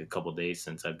even like a couple days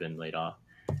since I've been laid off,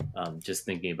 just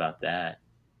thinking about that.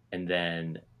 And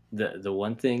then the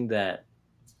one thing that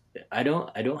I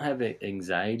don't have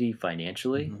anxiety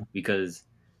financially, Mm-hmm. because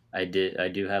I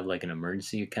do have like an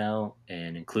emergency account,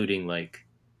 and including like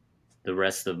the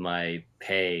rest of my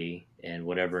pay and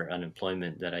whatever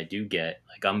unemployment that I do get,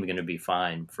 like I'm going to be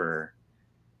fine for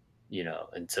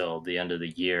until the end of the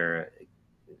year.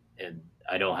 And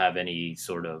I don't have any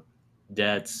sort of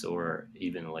debts or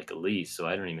even like a lease, so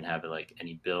I don't even have like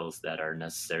any bills that are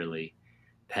necessarily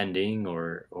pending,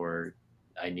 or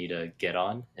I need to get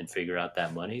on and figure out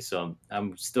that money. So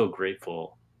I'm still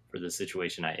grateful for the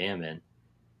situation I am in.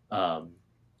 Um,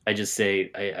 I just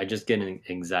say I just get an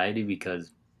anxiety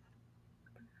because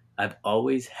I've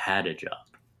always had a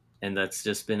job, and that's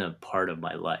just been a part of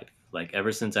my life. Like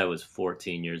ever since I was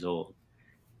 14 years old,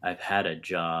 I've had a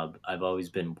job. I've always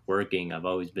been working. I've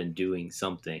always been doing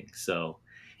something. So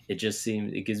it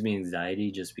gives me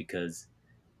anxiety just because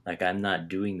like I'm not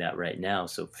doing that right now,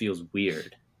 so it feels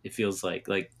weird. It feels like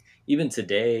even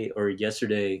today or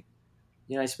yesterday,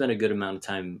 I spent a good amount of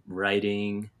time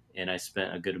writing, and I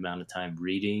spent a good amount of time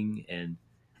reading, and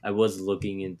I was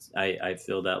looking in. I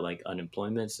filled out like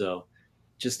unemployment, so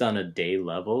just on a day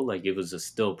level, like it was a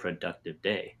still productive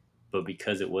day. But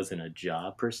because it wasn't a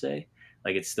job per se,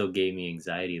 like it still gave me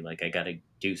anxiety. Like I got to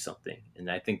do something, and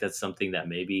I think that's something that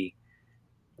maybe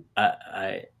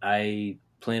I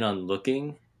plan on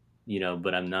looking,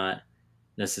 but I'm not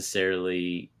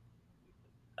necessarily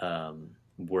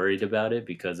worried about it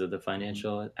because of the Mm-hmm.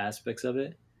 financial aspects of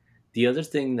it. The other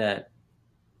thing that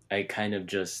I kind of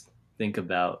just think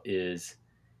about is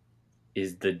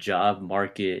the job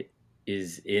market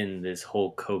is in this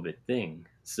whole COVID thing.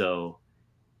 So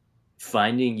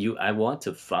I want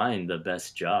to find the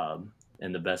best job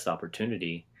and the best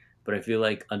opportunity, but I feel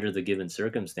like under the given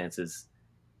circumstances,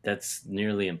 that's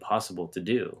nearly impossible to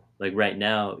do. Like right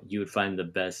now, you would find the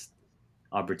best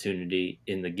opportunity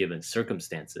in the given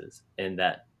circumstances, and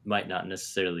that might not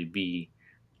necessarily be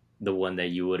the one that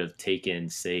you would have taken,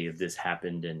 say, if this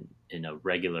happened in a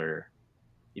regular,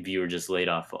 if you were just laid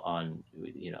off on,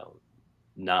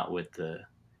 not with the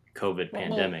COVID Well, I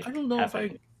pandemic don't know if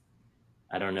happening.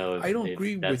 I don't know I don't if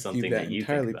agree that's with you something that that you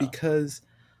think entirely about. because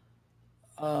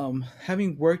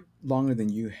having worked longer than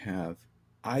you have,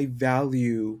 I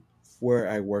value where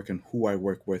I work and who I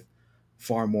work with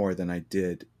far more than I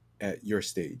did at your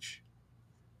stage.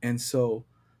 And so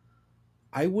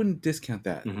I wouldn't discount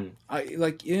that. Hmm. I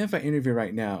like even if I interview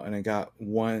right now and I got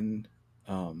one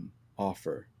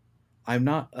offer, I'm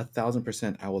not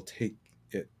 1,000% I will take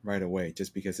it right away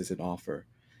just because it's an offer.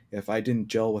 If I didn't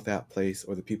gel with that place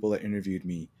or the people that interviewed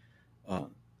me, uh,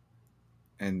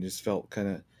 and just felt kind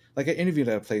of like I interviewed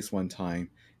at a place one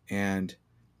time and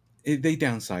they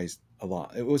downsized a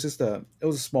lot. It was a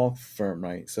small firm,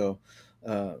 right? So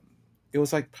uh, it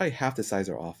was like probably half the size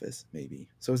of our office, maybe.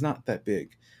 So it's not that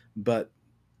big, but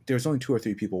there's only 2 or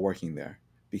 3 people working there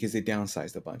because they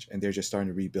downsized a bunch and they're just starting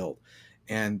to rebuild.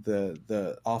 And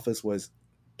the office was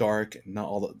dark. Not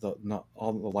all not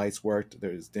all the lights worked.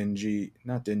 There's dingy,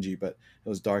 not dingy, but it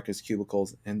was dark as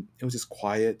cubicles, and it was just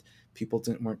quiet. People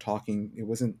weren't talking. It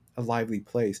wasn't a lively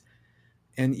place.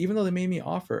 And even though they made me an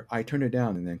offer, I turned it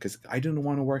down, and then because I didn't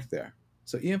want to work there.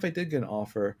 So even if I did get an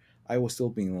offer, I was still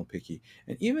being a little picky.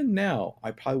 And even now,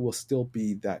 I probably will still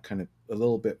be that kind of a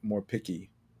little bit more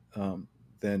picky, um,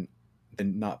 than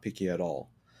not picky at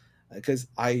all. Because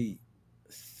I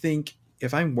think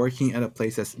if I'm working at a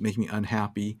place that's making me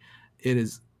unhappy, it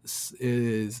is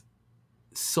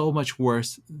so much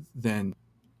worse than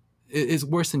it is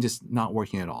worse than just not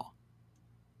working at all.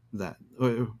 That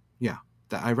yeah,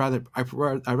 that I rather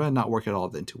not work at all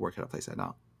than to work at a place I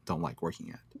don't like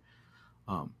working at.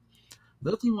 Um, the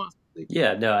other thing was,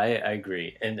 Yeah, no, I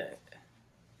agree. And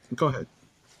go ahead.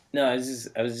 no, I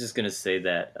was just gonna say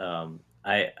that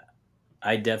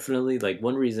I definitely, like,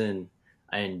 one reason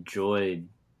I enjoyed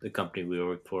the company we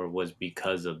worked for was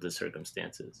because of the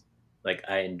circumstances. Like,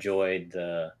 I enjoyed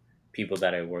the people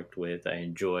that I worked with. I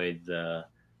enjoyed the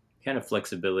kind of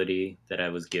flexibility that I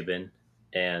was given,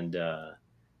 and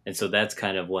so that's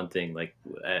kind of one thing. Like,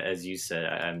 as you said,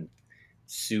 I'm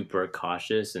super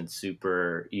cautious and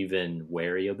super even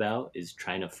wary about is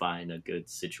trying to find a good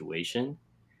situation,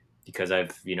 because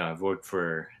I've worked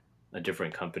for a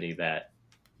different company that,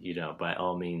 by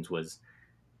all means was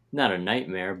not a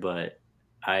nightmare, but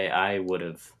I would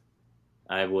have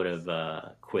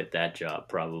quit that job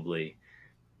probably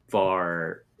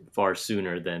far far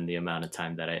sooner than the amount of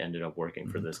time that I ended up working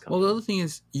for this Well, the company. other thing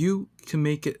is you can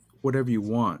make it whatever you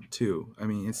want too. I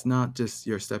mean, it's not just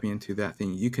you're stepping into that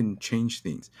thing. You can change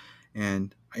things,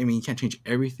 and I mean, you can't change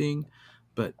everything,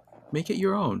 but make it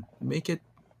your own. Make it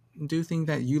do things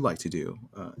that you like to do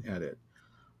at it.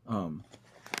 Um,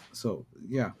 so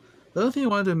yeah. The other thing I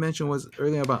wanted to mention was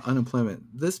earlier about unemployment.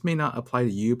 This may not apply to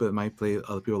you, but it might play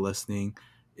other people listening.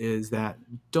 Is that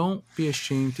don't be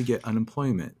ashamed to get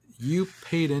unemployment. You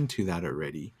paid into that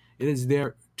already. It is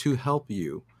there to help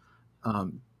you.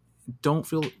 Um, don't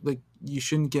feel like you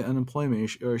shouldn't get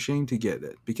unemployment or ashamed to get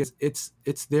it because it's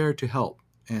there to help.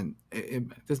 And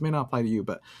this may not apply to you,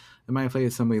 but it might apply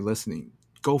to somebody listening.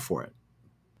 Go for it.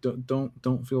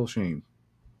 Don't feel ashamed.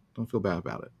 Don't feel bad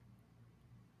about it.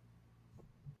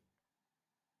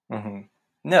 Hmm.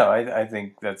 No, I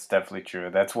think that's definitely true.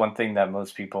 That's one thing that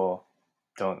most people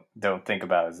don't think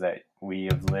about is that we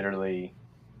have literally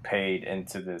paid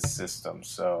into this system,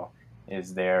 so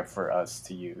it's there for us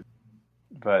to use.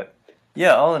 But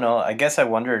yeah, all in all, I guess I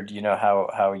wondered,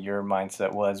 how your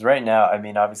mindset was right now. I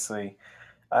mean, obviously,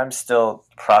 I'm still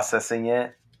processing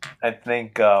it. I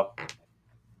think I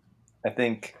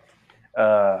think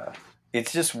uh,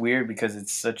 it's just weird because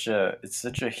it's such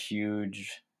a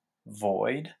huge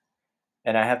void,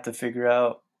 and I have to figure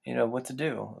out, what to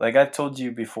do. Like I've told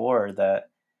you before that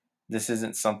this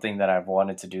isn't something that I've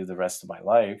wanted to do the rest of my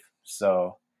life.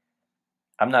 So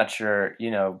I'm not sure,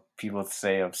 people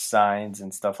say of signs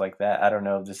and stuff like that. I don't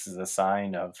know if this is a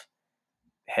sign of,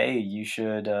 hey, you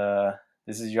should,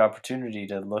 this is your opportunity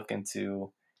to look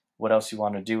into what else you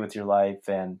want to do with your life.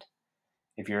 And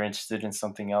if you're interested in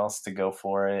something else, to go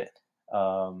for it.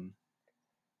 Um,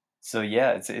 so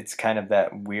yeah, it's kind of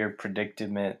that weird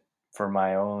predicament for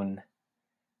my own,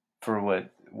 for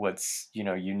what's,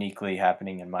 uniquely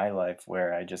happening in my life,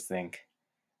 where I just think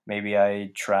maybe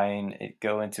I try and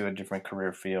go into a different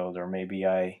career field, or maybe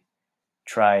I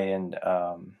try and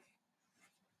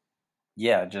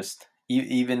yeah, just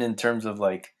even in terms of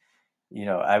like,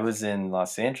 I was in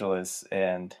Los Angeles,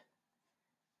 and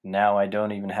now I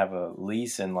don't even have a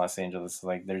lease in Los Angeles.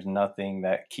 Like there's nothing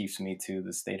that keeps me to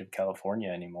the state of California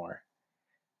anymore.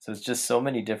 So it's just so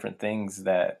many different things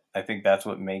that I think that's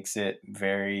what makes it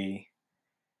very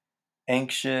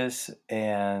anxious,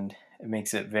 and it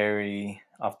makes it very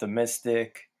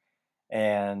optimistic,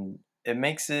 and it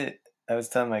makes it, I was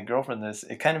telling my girlfriend this,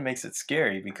 it kind of makes it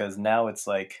scary because now it's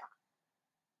like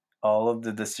all of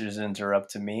the decisions are up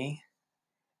to me.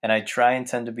 And I try and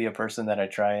tend to be a person that I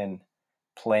try and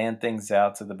plan things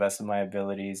out to the best of my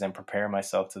abilities and prepare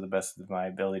myself to the best of my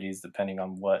abilities depending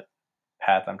on what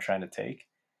path I'm trying to take.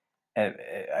 And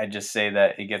I just say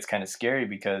that it gets kind of scary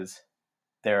because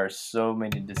there are so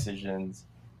many decisions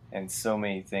and so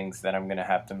many things that I'm going to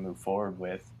have to move forward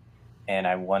with. And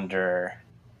I wonder,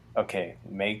 okay,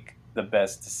 make the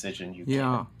best decision you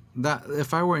Yeah, can. that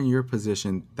if I were in your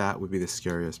position, that would be the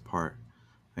scariest part.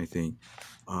 I think,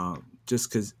 just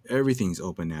because everything's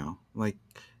open now.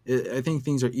 I think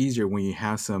things are easier when you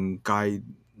have some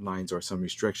guidelines or some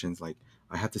restrictions. Like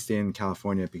I have to stay in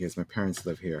California because my parents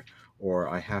live here, or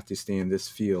I have to stay in this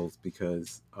field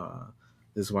because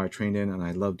this is what I trained in and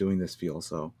I love doing this field.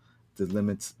 So the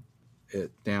limits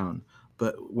it down.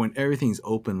 But when everything's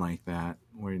open like that,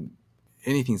 when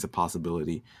anything's a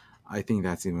possibility, I think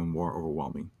that's even more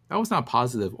overwhelming. That was not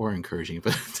positive or encouraging,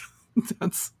 but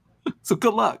that's so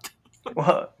good luck.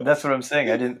 Well, that's what I'm saying.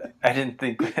 I didn't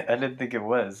think it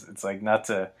was. It's like not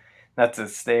to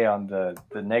stay on the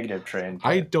negative train. But,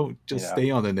 I don't just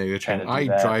stay on the negative train. I'm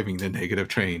driving the negative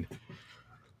train.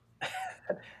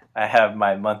 I have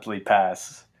my monthly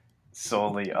pass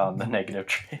solely on the negative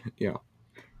train. Yeah.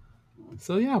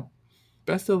 So yeah,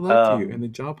 best of luck to you in the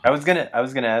job hunt. I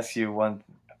was gonna ask you one.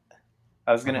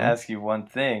 I was gonna ask you one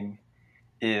thing.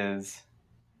 Is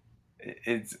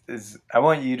I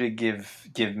want you to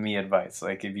give me advice.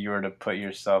 Like if you were to put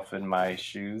yourself in my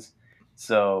shoes.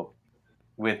 So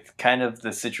with kind of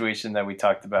the situation that we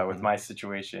talked about with my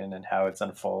situation and how it's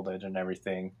unfolded and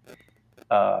everything,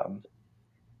 do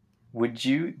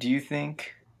you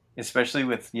think, especially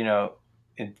with,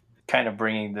 it kind of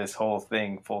bringing this whole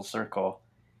thing full circle,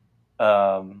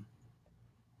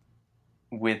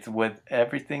 with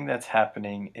everything that's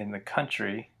happening in the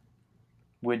country,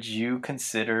 would you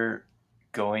consider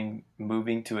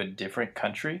moving to a different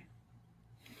country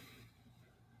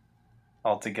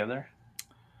altogether?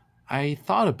 I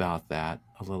thought about that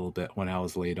a little bit when I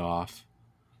was laid off,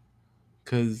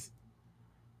 because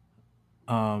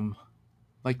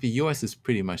like the US is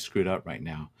pretty much screwed up right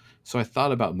now. So I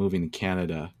thought about moving to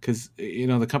Canada because,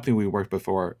 the company we worked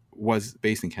before was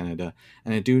based in Canada.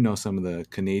 And I do know some of the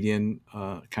Canadian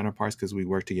counterparts because we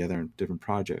worked together on different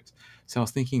projects. So I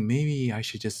was thinking maybe I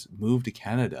should just move to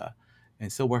Canada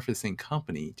and still work for the same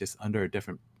company, just under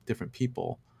different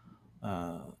people,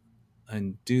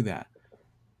 and do that.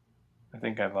 I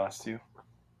think I lost you.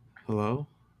 Hello?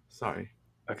 Sorry.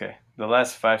 Okay. The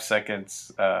last 5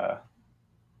 seconds,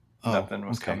 nothing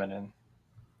was coming in.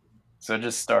 So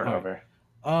just start over.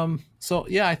 So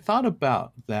yeah, I thought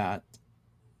about that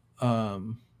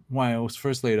when I was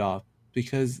first laid off,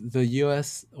 because the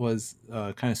US was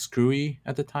kind of screwy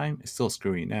at the time. It's still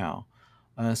screwy now.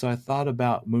 So I thought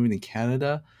about moving to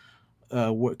Canada,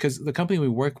 because the company we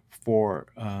work for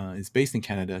is based in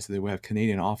Canada, so they will have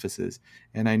Canadian offices.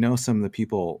 And I know some of the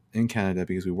people in Canada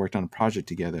because we worked on a project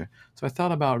together. So I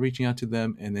thought about reaching out to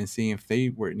them and then seeing if they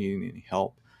were needing any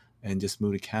help and just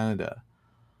move to Canada.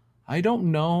 I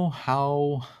don't know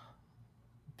how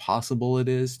possible it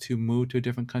is to move to a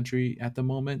different country at the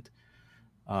moment.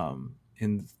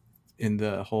 In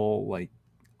the whole, like,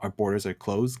 our borders are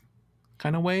closed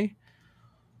kind of way.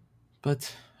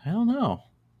 But I don't know.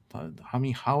 But I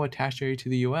mean, how attached are you to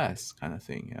the U.S. kind of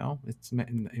thing? It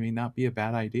may not be a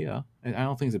bad idea. I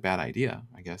don't think it's a bad idea,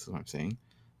 I guess is what I'm saying.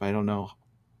 But I don't know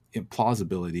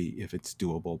plausibility if it's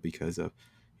doable because of,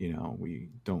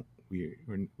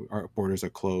 our borders are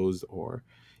closed, or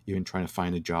even trying to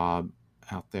find a job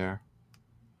out there.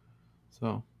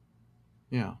 So,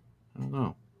 yeah, I don't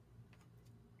know.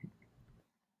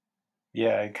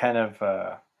 Yeah, I kind of,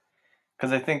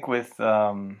 because I think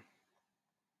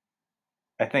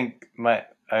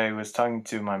I was talking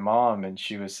to my mom and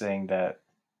she was saying that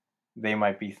they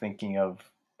might be thinking of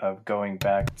going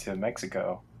back to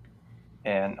Mexico.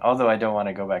 And although I don't want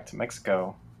to go back to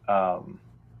Mexico,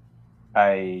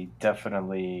 I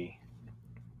definitely,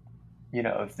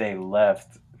 if they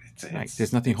left,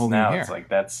 there's nothing holding you here. It's like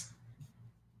that's,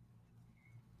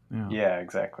 yeah,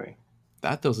 exactly.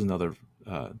 That does another,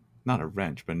 not a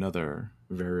wrench, but another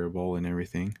variable in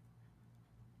everything.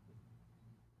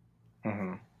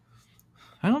 Mm-hmm.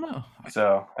 I don't know.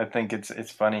 So I think it's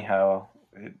funny how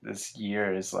this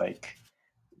year is like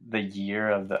the year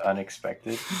of the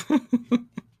unexpected.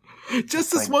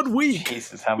 Just this 1 week.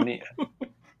 Jesus, how many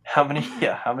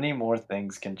more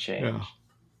things can change?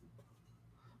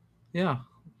 Yeah,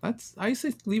 I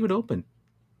say leave it open.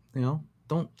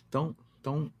 Don't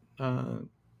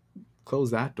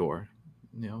close that door.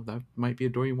 That might be a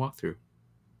door you walk through.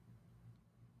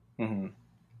 Mm-hmm.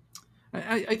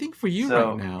 I think for you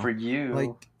right now,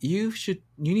 like you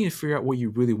need to figure out what you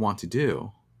really want to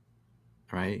do,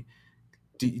 right?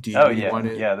 Do you want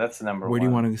to? Yeah, that's the number one. Where do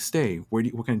you want to stay? What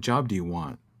kind of job do you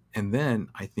want? And then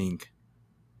I think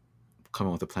come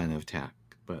up with a plan of attack.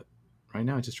 But right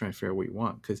now, just trying to figure out what you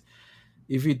want, because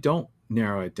if you don't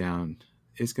narrow it down,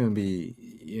 it's going to be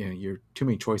you're too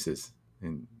many choices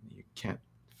and you can't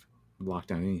lock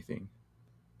down anything.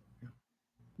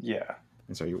 Yeah.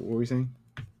 And so what were you saying?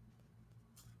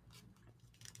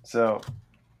 So,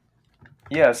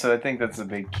 yeah, so I think that's a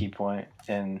big key point.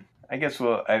 And I guess,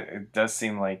 it does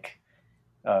seem like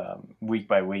week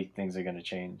by week things are going to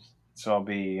change. So I'll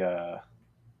be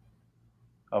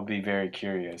I'll be very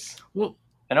curious, Well,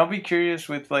 and I'll be curious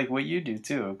with like what you do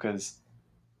too, because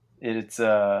it's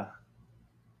yeah,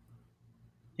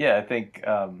 I think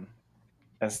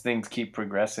as things keep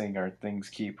progressing or things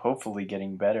keep hopefully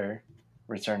getting better,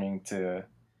 returning to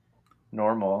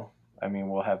normal. I mean,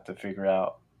 we'll have to figure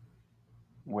out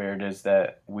where it is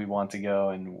that we want to go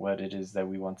and what it is that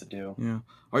we want to do.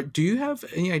 yeah. Do you have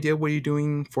any idea what you're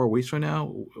doing 4 weeks from now?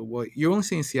 What you're only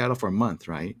staying in Seattle for a month,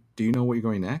 right? Do you know where you're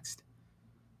going next?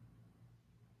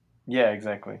 Yeah,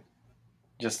 exactly.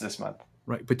 Just this month.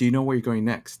 Right, but do you know where you're going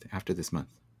next after this month?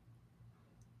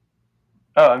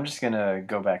 Oh, I'm just gonna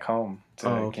go back home Oh, to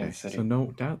okay. Kansas So City.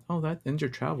 no, that ends your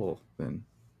travel then.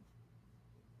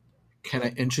 Can I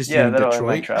interest you Yeah, in that'll end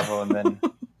my Detroit? travel, and then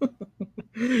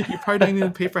You probably don't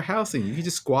even pay for housing. You can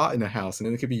just squat in a house and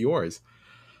then it could be yours.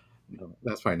 No,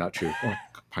 that's probably not true. Or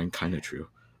probably kind of true.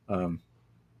 Um,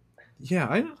 yeah,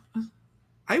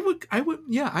 I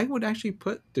would actually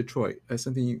put Detroit as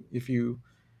something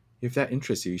if that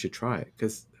interests you, you should try it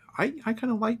because I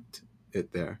kind of liked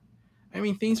it there. I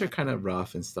mean, things are kind of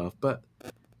rough and stuff, but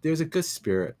there's a good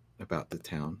spirit about the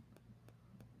town.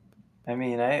 I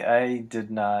mean, I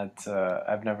did not.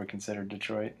 I've never considered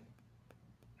Detroit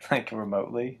like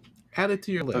remotely, Add it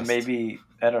to your but list. maybe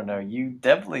I don't know. You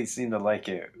definitely seem to like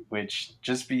it, which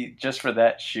just for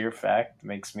that sheer fact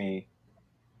makes me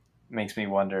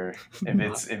wonder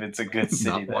not if it's a good city.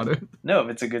 not Then water. no, if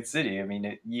it's a good city. I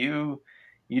mean, you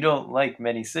don't like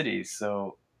many cities,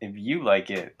 so if you like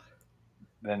it,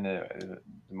 then it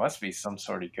must be some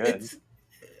sort of good. It's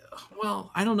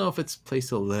well, I don't know if it's a place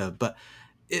to live, but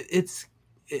it's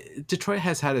Detroit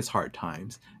has had its hard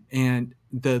times, and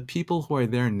the people who are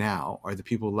there now are the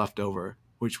people left over,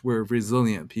 which were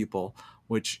resilient people,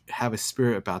 which have a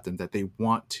spirit about them that they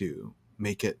want to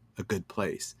make it a good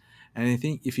place. And I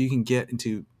think if you can get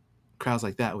into crowds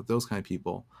like that with those kind of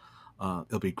people,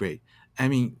 it'll be great. I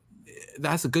mean,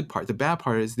 that's the good part. The bad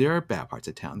part is there are bad parts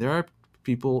of town. There are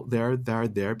people there that are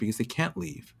there because they can't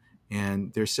leave,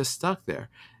 and they're just stuck there,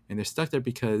 and they're stuck there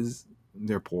because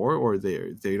they're poor or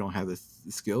they don't have the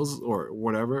skills or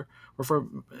whatever, or for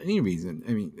any reason.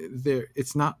 I mean,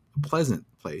 it's not a pleasant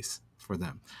place for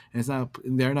them, and it's not.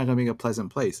 They're not going to make a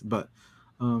pleasant place. But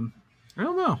um, I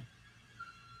don't know.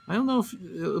 I don't know if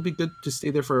it'll be good to stay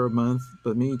there for a month,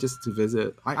 but maybe just to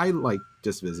visit. I like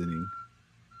just visiting.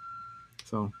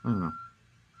 So I don't know.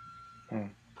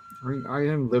 Hmm. I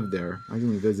haven't lived there. I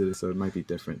only visited, so it might be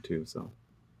different too. So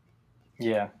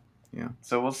Yeah. yeah,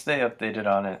 So we'll stay updated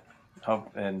on it.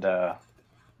 Hope and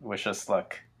wish us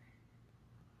luck.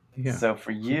 yeah. So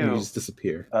for Maybe you, just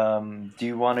disappear. do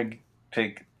you want to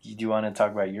pick? Do you want to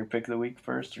talk about your pick of the week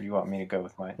first, or do you want me to go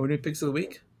with mine? What are your picks of the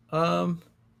week?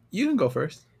 You can go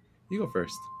first. You go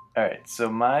first. All right. So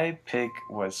my pick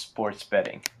was sports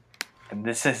betting, and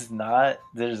this is not.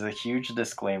 There's a huge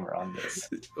disclaimer on this.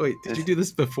 Wait, did you This do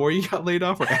this before you got laid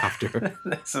off or after?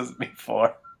 this was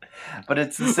before, but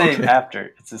it's the same Okay.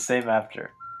 after. It's the same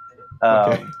after.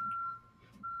 Okay. Um,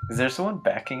 is there someone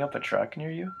backing up a truck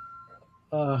near you?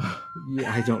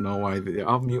 Yeah, I don't know why.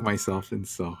 I'll mute myself, and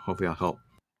so hopefully I'll help.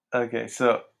 Okay,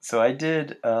 so I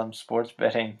did sports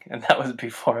betting, and that was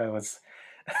before I was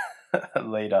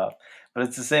laid off. But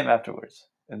it's the same afterwards.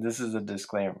 And this is a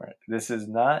disclaimer. This is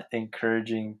not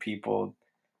encouraging people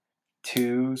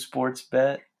to sports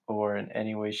bet or in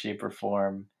any way, shape, or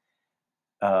form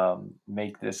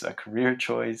make this a career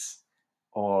choice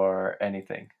or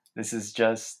anything. This is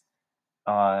just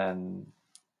on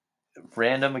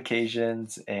random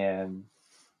occasions, and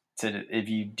if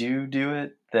you do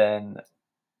it, then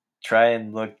try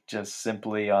and look just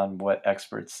simply on what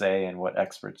experts say and what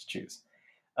experts choose.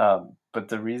 But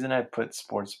the reason I put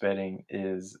sports betting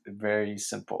is very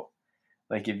simple.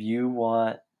 Like, if you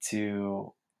want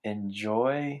to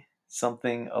enjoy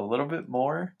something a little bit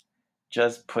more,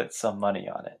 just put some money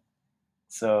on it.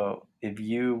 So if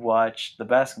you watch the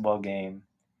basketball game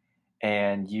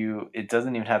and it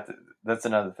doesn't even have to, that's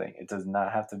another thing. It does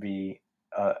not have to be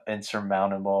an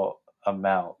insurmountable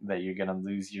amount that you're going to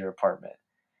lose your apartment.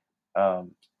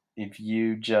 If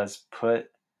you just put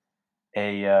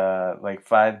a like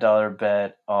 $5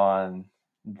 bet on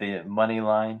the money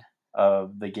line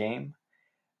of the game,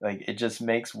 like it just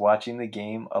makes watching the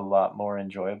game a lot more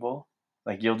enjoyable.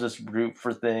 Like you'll just root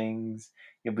for things,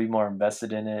 you'll be more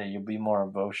invested in it, you'll be more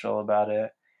emotional about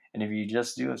it. And if you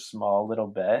just do a small little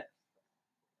bet,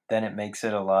 then it makes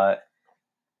it a lot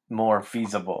more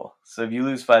feasible. So if you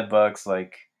lose $5,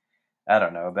 like I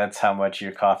don't know, that's how much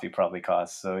your coffee probably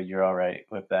costs. So you're all right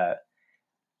with that.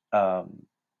 Um,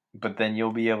 but then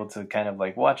you'll be able to kind of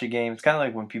like watch a game. It's kind of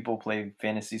like when people play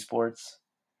fantasy sports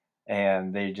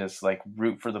and they just like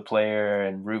root for the player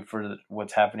and root for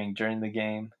what's happening during the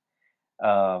game.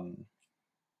 Um,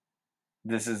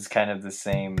 this is kind of the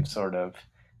same sort of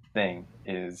thing,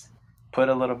 is put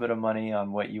a little bit of money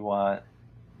on what you want,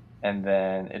 and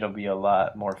then it'll be a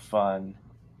lot more fun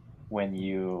when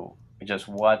you just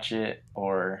watch it,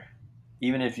 or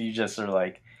even if you just are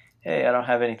like, hey, I don't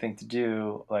have anything to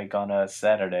do like on a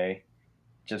Saturday,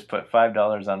 just put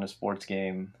 $5 on a sports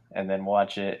game and then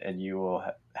watch it, and you will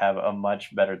have a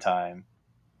much better time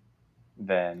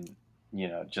than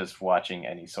just watching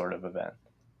any sort of event.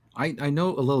 I know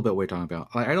a little bit what you're talking about.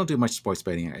 I don't do much sports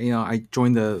betting. I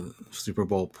join the Super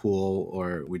Bowl pool,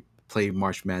 or we play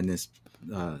March Madness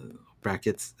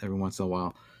brackets every once in a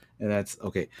while, and that's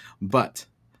okay. But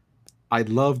I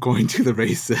love going to the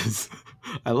races.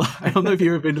 I don't know if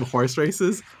you've ever been to horse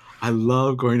races. I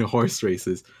love going to horse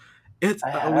races. It's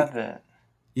I haven't.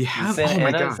 you Is have Santa oh my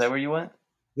Ana, gosh, is that where you went?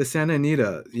 the Santa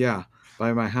Anita, yeah,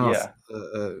 by my house,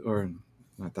 Yeah. or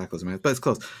not that close to my house, but it's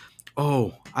close.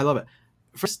 Oh, I love it.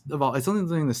 First of all, it's only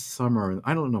during the summer.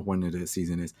 I don't know when the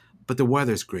season is, but the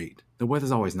weather's great. The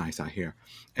weather's always nice out here,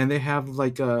 and they have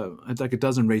like a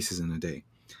dozen races in a day,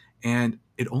 and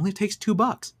it only takes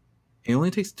 $2. It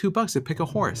only takes $2 to pick a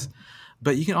horse,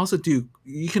 but you can also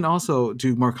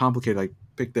do more complicated, like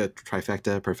pick the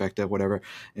trifecta, perfecta, whatever,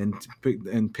 and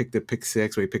pick the pick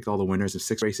six, where you pick all the winners of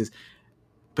 6 races.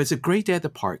 But it's a great day at the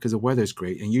park because the weather's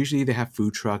great, and usually they have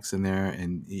food trucks in there,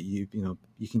 and you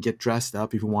can get dressed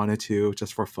up if you wanted to,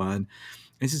 just for fun. And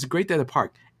it's just a great day at the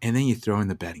park, and then you throw in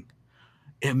the betting.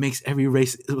 It makes every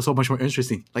race so much more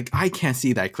interesting. Like, I can't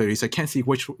see that clearly, so I can't see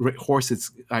which horse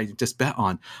I just bet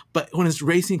on. But when it's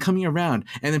racing, coming around,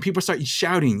 and then people start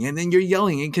shouting, and then you're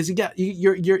yelling because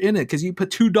you're in it because you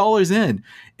put $2 in,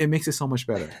 it makes it so much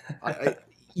better.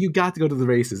 You got to go to the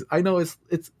races. I know it's.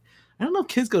 I don't know if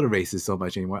kids go to races so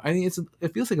much anymore. I mean,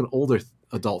 it feels like an older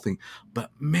adult thing,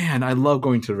 but man, I love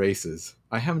going to races.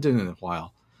 I haven't done it in a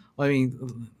while. I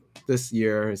mean, this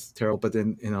year is terrible, but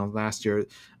then last year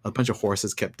a bunch of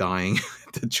horses kept dying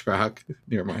at the track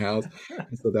near my house,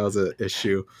 so that was an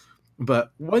issue.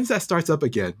 But once that starts up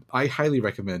again, I highly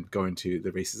recommend going to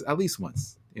the races at least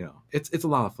once. It's a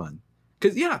lot of fun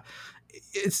because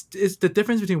it's the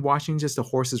difference between watching just a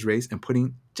horse's race and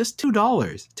putting just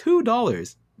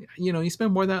 $2. You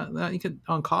spend more than that you could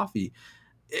on coffee.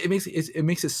 It makes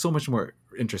it so much more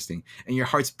interesting, and your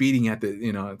heart's beating at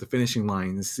the finishing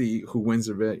line to see who wins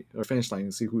the race, or finish line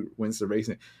to see who wins the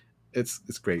race. It's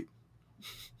great.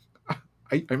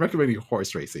 I'm recommending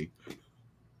horse racing.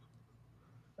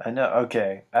 I know.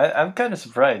 Okay, I'm kind of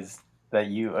surprised that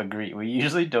you agree. We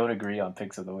usually don't agree on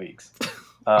picks of the weeks.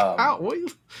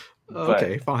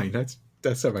 Okay, fine. That's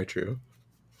semi-true.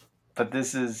 But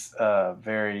this is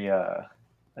very a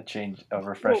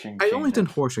refreshing. I only done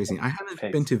horse racing. I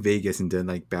haven't been to Vegas and done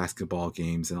like basketball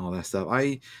games and all that stuff.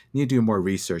 I need to do more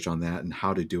research on that and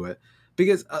how to do it.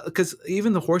 Because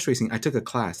even the horse racing, I took a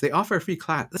class. They offer a free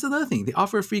class. That's another thing. They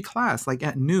offer a free class like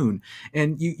at noon,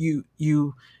 and you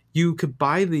could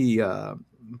buy the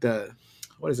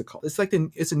what is it called? It's like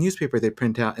it's a newspaper they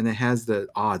print out, and it has the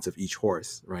odds of each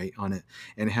horse right on it,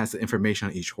 and it has the information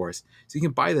on each horse. So you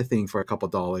can buy the thing for a couple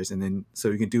 $, and then so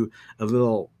you can do a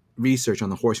little research on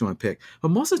the horse you want to pick. But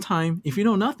most of the time, if you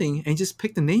know nothing and just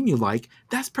pick the name you like,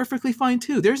 that's perfectly fine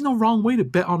too. There's no wrong way to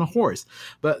bet on a horse.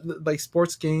 But like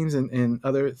sports games and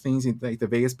other things like the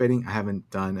Vegas betting, I haven't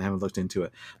looked into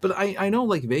it. But I know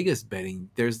like Vegas betting,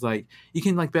 there's like you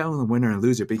can like bet on the winner and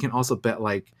loser, but you can also bet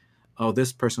like, oh,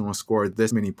 this person will score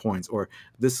this many points, or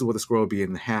this is what the score will be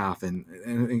in half, and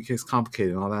it gets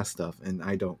complicated and all that stuff. And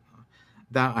I don't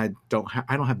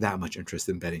have that much interest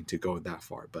in betting to go that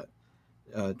far, but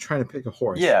trying to pick a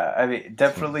horse. Yeah, I mean,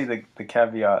 definitely the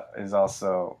caveat is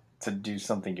also to do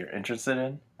something you're interested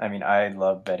in. I mean, I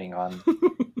love betting on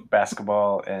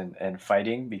basketball and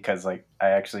fighting because like I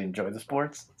actually enjoy the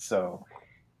sports. So,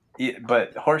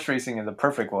 but horse racing is a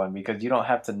perfect one because you don't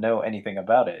have to know anything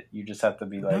about it. You just have to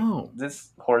be like,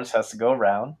 this horse has to go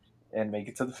around and make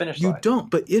it to the finish line. You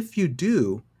don't, but if you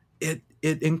do, it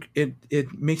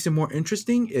makes it more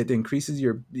interesting. It increases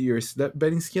your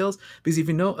betting skills because if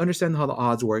you understand how the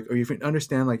odds work, or if you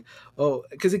understand like,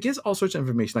 because it gives all sorts of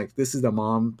information, like this is the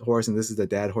mom horse and this is the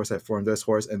dad horse that formed this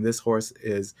horse, and this horse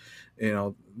is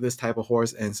this type of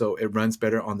horse, and so it runs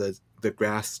better on the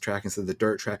grass track instead of the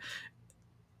dirt track.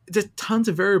 There's tons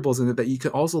of variables in it that you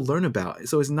can also learn about.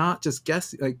 So it's not just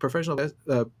guessing. Like professional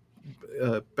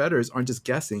bettors aren't just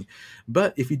guessing.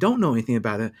 But if you don't know anything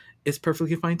about it, it's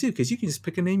perfectly fine too, because you can just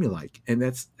pick a name you like, and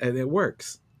it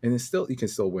works, and you can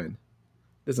still win.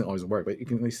 It doesn't always work, but you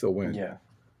can at least still win. Yeah.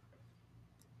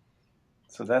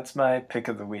 So that's my pick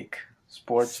of the week.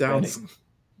 sports Sounds betting.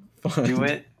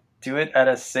 fun. Do it at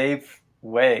a safe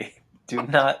way. Do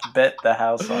not bet the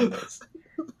house on this.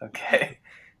 Okay,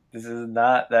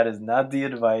 that is not the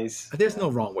advice There's no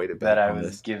wrong way to bet that I on was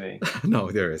this. giving.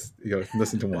 No, there is.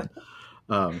 Listen to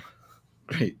one.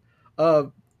 Great.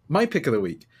 My pick of the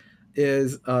week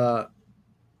is a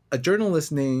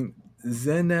journalist named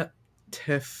Zena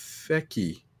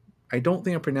Tefeki. I don't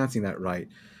think I'm pronouncing that right,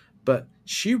 but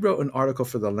she wrote an article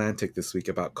for The Atlantic this week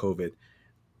about COVID.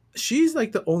 She's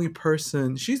the only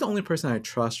person I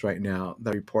trust right now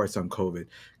that reports on COVID,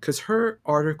 because her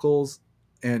articles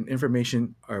and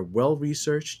information are well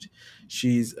researched.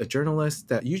 She's a journalist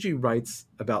that usually writes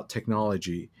about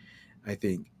technology, I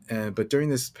think. But during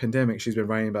this pandemic, she's been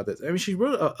writing about this. I mean, she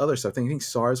wrote other stuff. I think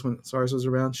SARS, when SARS was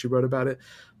around, she wrote about it.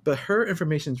 But her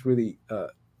information is really,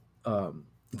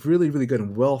 really, really good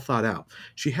and well thought out.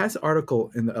 She has an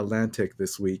article in the Atlantic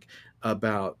this week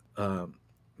about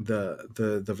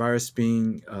the virus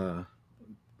being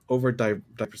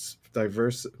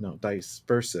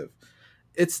dispersive.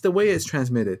 It's the way it's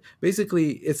transmitted.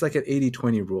 Basically, it's like an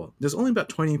 80-20 rule. There's only about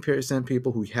 20%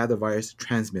 people who had the virus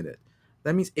transmit it.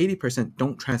 That means 80%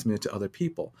 don't transmit it to other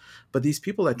people. But these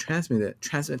people that transmit it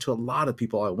to a lot of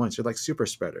people all at once. They're like super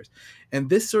spreaders. And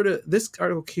this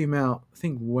article came out, I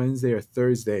think, Wednesday or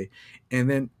Thursday. And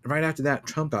then right after that,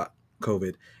 Trump got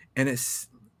COVID. And it's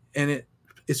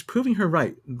proving her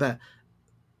right that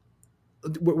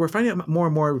we're finding out more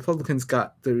and more Republicans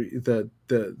got the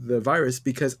virus,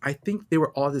 because I think they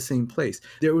were all the same place.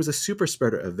 There was a super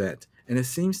spreader event, and it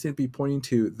seems to be pointing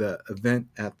to the event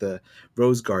at the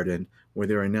Rose Garden where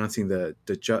they were announcing the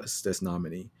justice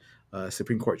nominee,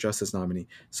 Supreme Court justice nominee.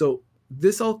 So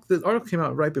the article came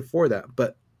out right before that,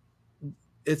 but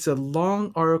it's a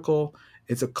long article.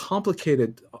 It's a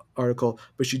complicated article,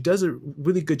 but she does a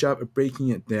really good job of breaking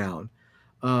it down.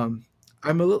 I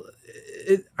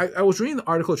was reading the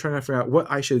article trying to figure out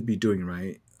what I should be doing,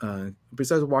 right?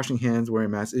 Besides washing hands,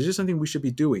 wearing masks, it's just something we should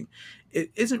be doing.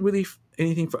 It isn't really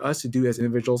anything for us to do as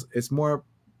individuals. It's more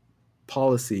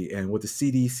policy and what the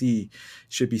CDC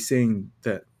should be saying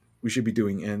that we should be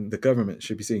doing, and the government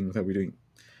should be saying that we're doing.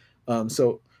 But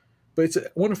it's a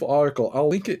wonderful article. I'll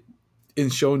link it in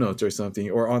show notes or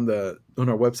something, or on our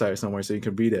website or somewhere, so you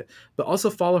can read it. But also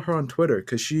follow her on Twitter,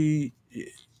 because she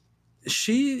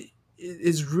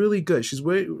is really good. She's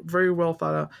very, very well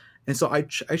thought out, and so I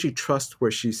actually trust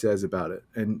what she says about it.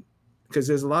 And because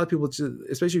there's a lot of people,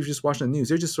 especially if you're just watching the news,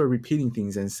 they're just sort of repeating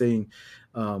things and saying,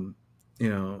 don't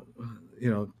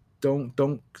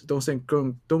go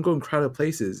in crowded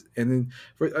places. And then,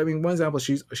 one example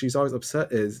she's always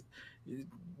upset is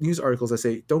news articles that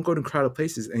say don't go to crowded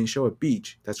places, and you show a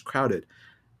beach that's crowded.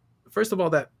 First of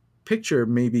all, that picture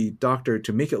may be doctored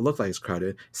to make it look like it's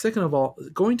crowded. Second of all,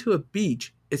 going to a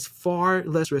beach is far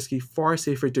less risky, far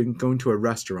safer than going to a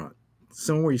restaurant,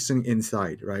 somewhere you're sitting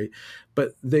inside, right?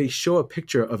 But they show a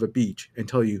picture of a beach and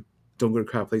tell you don't go to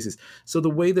crowded places. So the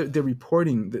way that they're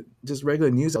reporting, that just regular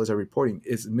news outlets are reporting,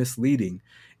 is misleading,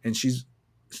 and she's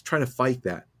trying to fight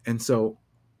that. And so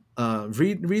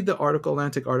read the article,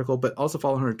 Atlantic article, but also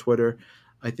follow her on Twitter.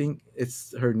 I think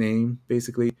it's her name,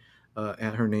 basically.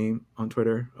 At her name on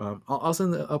Twitter.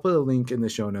 I'll put a link in the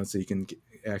show notes so you can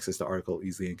access the article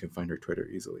easily and can find her Twitter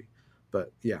easily.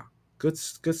 But yeah, good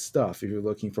stuff if you're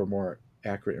looking for more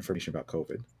accurate information about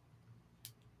COVID.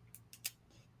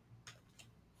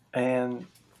 And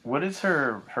what is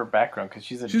her background? Because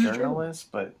she's a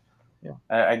journalist, but yeah,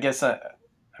 I guess I'm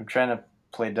trying to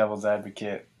play devil's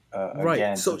advocate right.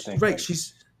 Again. So right,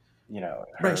 she's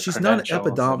right. She's not an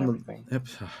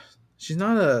epidemiologist. She's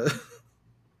not a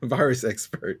virus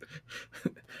expert.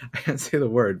 I can't say the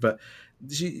word, but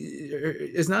she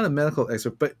is not a medical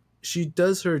expert, but she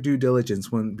does her due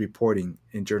diligence when reporting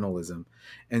in journalism.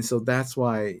 And so that's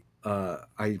why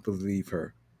I believe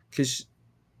her, because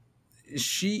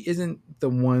she isn't the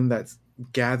one that's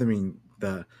gathering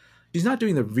she's not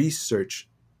doing the research,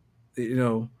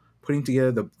 putting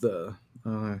together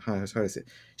how to say it.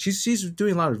 She's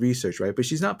doing a lot of research, right? But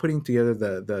she's not putting together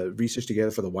the research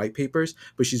together for the white papers,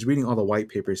 but she's reading all the white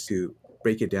papers to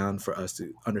break it down for us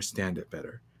to understand it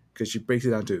better, because she breaks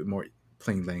it down to more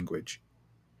plain language.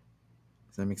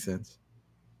 Does that make sense?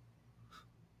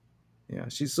 Yeah,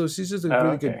 she's just a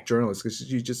really good journalist, because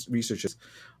she just researches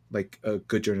like a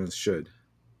good journalist should.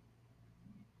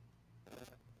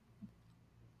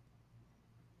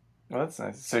 Well, that's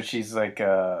nice. So she's like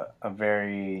a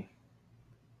very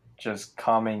just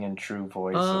calming and true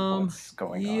voice of what's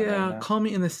going on. Yeah, right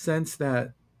calming in the sense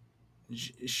that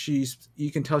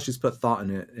you can tell she's put thought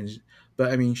in it,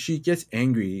 but she gets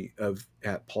angry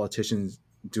at politicians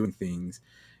doing things,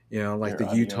 like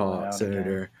the Utah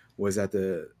senator was at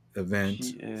the event,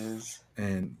 She is.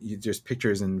 and just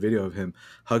pictures and video of him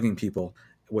hugging people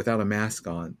without a mask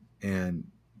on, and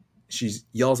she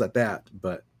yells at that,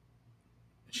 but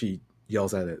she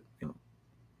yells at it,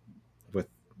 with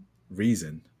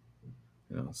reason,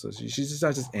 So she's just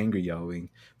not just angry yelling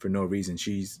for no reason.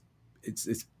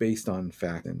 It's based on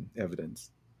fact and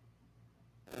evidence.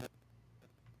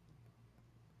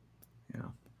 Yeah.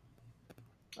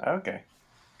 Okay.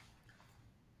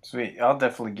 Sweet. I'll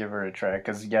definitely give her a try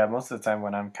because, yeah, most of the time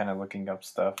when I'm kind of looking up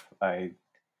stuff, I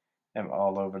am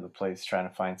all over the place trying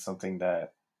to find something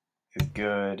that is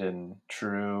good and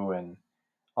true and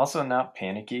also not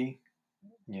panicky.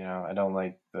 I don't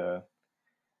like the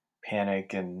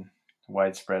panic and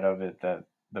widespread of it that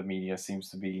the media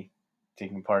seems to be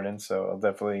taking part in. So I'll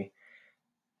definitely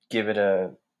give it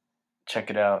a check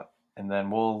it out, and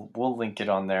then we'll link it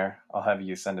on there. I'll have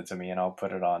you send it to me, and I'll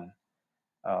put it on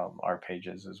our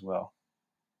pages as well.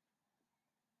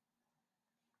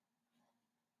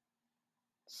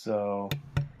 So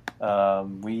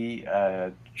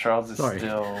Charles is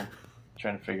still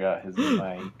trying to figure out his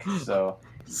mic. So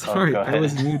sorry, I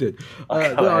was muted.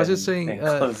 I was just saying.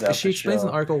 She explains in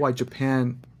the article why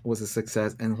Japan was a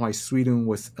success and why Sweden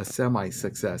was a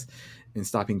semi-success in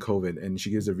stopping COVID, and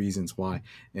she gives the reasons why,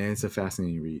 and it's a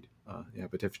fascinating read. Yeah,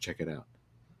 but have to check it out.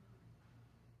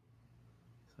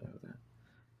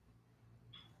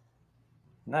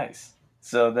 Nice.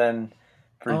 So then,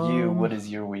 for you, what is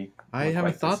your week? I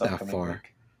haven't thought that far.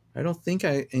 Week? I don't think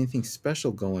I anything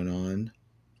special going on.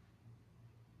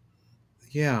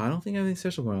 Yeah, I don't think I have anything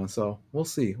special going on. So we'll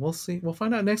see. We'll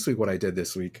find out next week what I did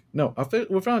this week. No,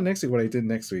 we'll find out next week what I did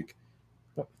next week.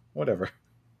 Whatever.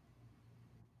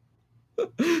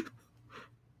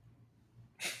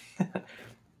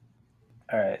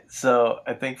 All right. So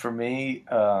I think for me,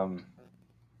 kind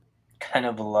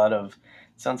of a lot of,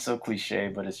 sounds so cliche,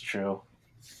 but it's true.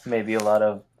 Maybe a lot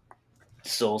of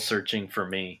soul searching for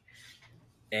me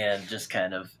and just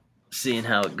kind of seeing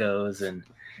how it goes and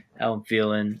how I'm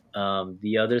feeling.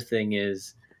 The other thing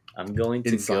is I'm going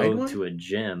to go to a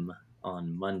gym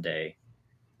on Monday.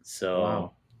 So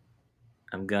wow.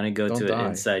 I'm going to go to an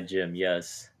inside gym.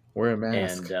 Yes. Wear a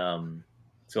mask. And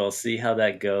so I'll see how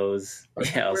that goes.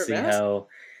 Yeah, I'll see how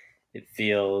it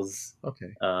feels.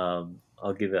 Okay. I'll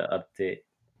give an update.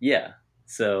 Yeah.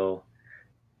 So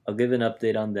I'll give an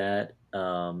update on that.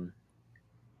 And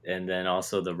then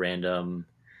also the random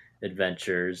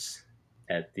adventures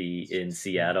in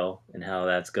Seattle and how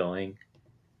that's going.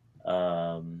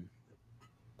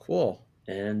 Cool.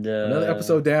 And another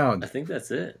episode down. I think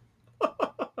that's it.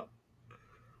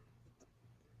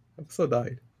 Episode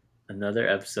 9. Another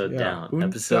episode down.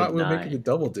 Episode 9. We're making a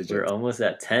double digit. We're almost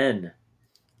at 10.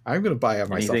 I'm gonna buy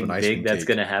myself an ice cream big that's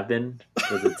gonna happen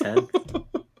for the 10th.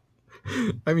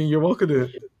 I mean, you're welcome to.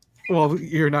 Well,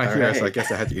 you're not all here, right. So I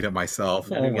guess I had to eat it myself.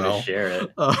 I'm gonna share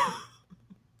it.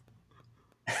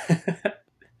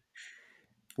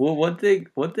 Well, one thing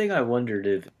I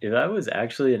wondered if I was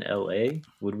actually in LA,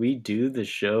 would we do the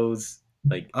shows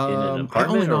like in an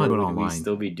apartment, or would we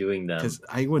still be doing them? Because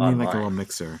I would need like a little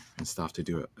mixer and stuff to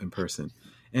do it in person,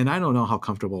 and I don't know how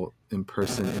comfortable in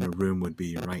person in a room would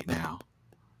be right now.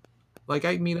 Like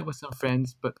I meet up with some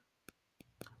friends, but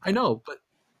I know, but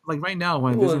like right now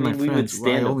when I visit my friends,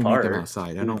 I only meet them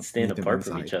outside. I don't stand meet them apart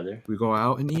inside. From each other. We go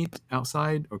out and eat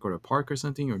outside, or go to a park or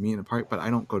something, or meet in a park. But I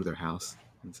don't go to their house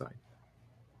inside.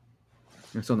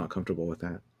 I'm still not comfortable with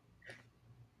that.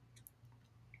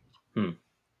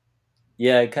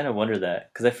 Yeah, I kind of wonder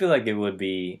that because I feel like it would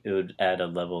add a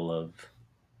level of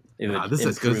this is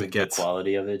as good as it gets. The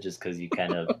quality of it, just because you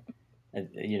kind of.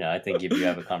 I think if you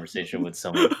have a conversation with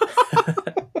someone,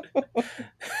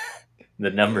 the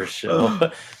numbers show.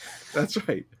 That's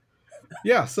right.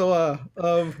 Yeah. So,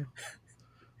 how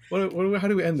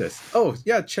do we end this? Oh,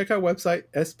 yeah. Check our website,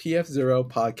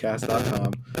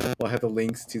 spf0podcast.com. We'll have the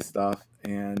links to stuff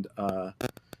and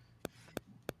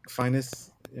find us.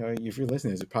 If you're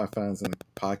listening, you probably find us on a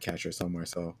podcatcher somewhere.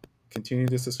 So continue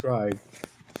to subscribe.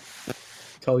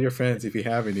 Tell your friends if you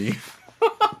have any.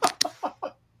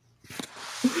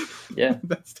 Yeah.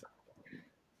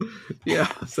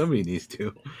 Yeah, somebody needs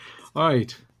to. All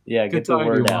right. Yeah, get the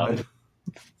word out.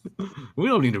 We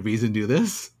don't need a reason to do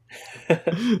this.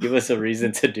 Give us a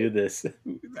reason to do this.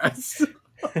 That's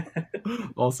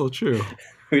also true.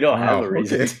 We don't have a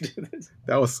reason to do this.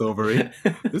 That was sobering.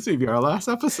 This may be our last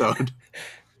episode.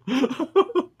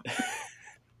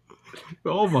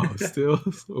 Almost.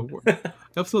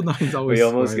 Episode 9 is always. We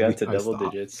almost got to double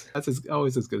digits. That's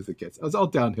always as good as it gets. It's all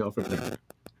downhill from there.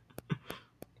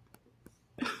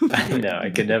 I know. I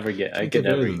could never get. I could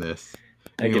never get. Anyway,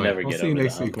 I could never get. We'll see you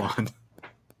next week, Juan.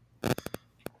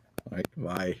 All right,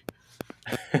 bye.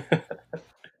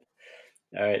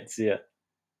 All right, see ya.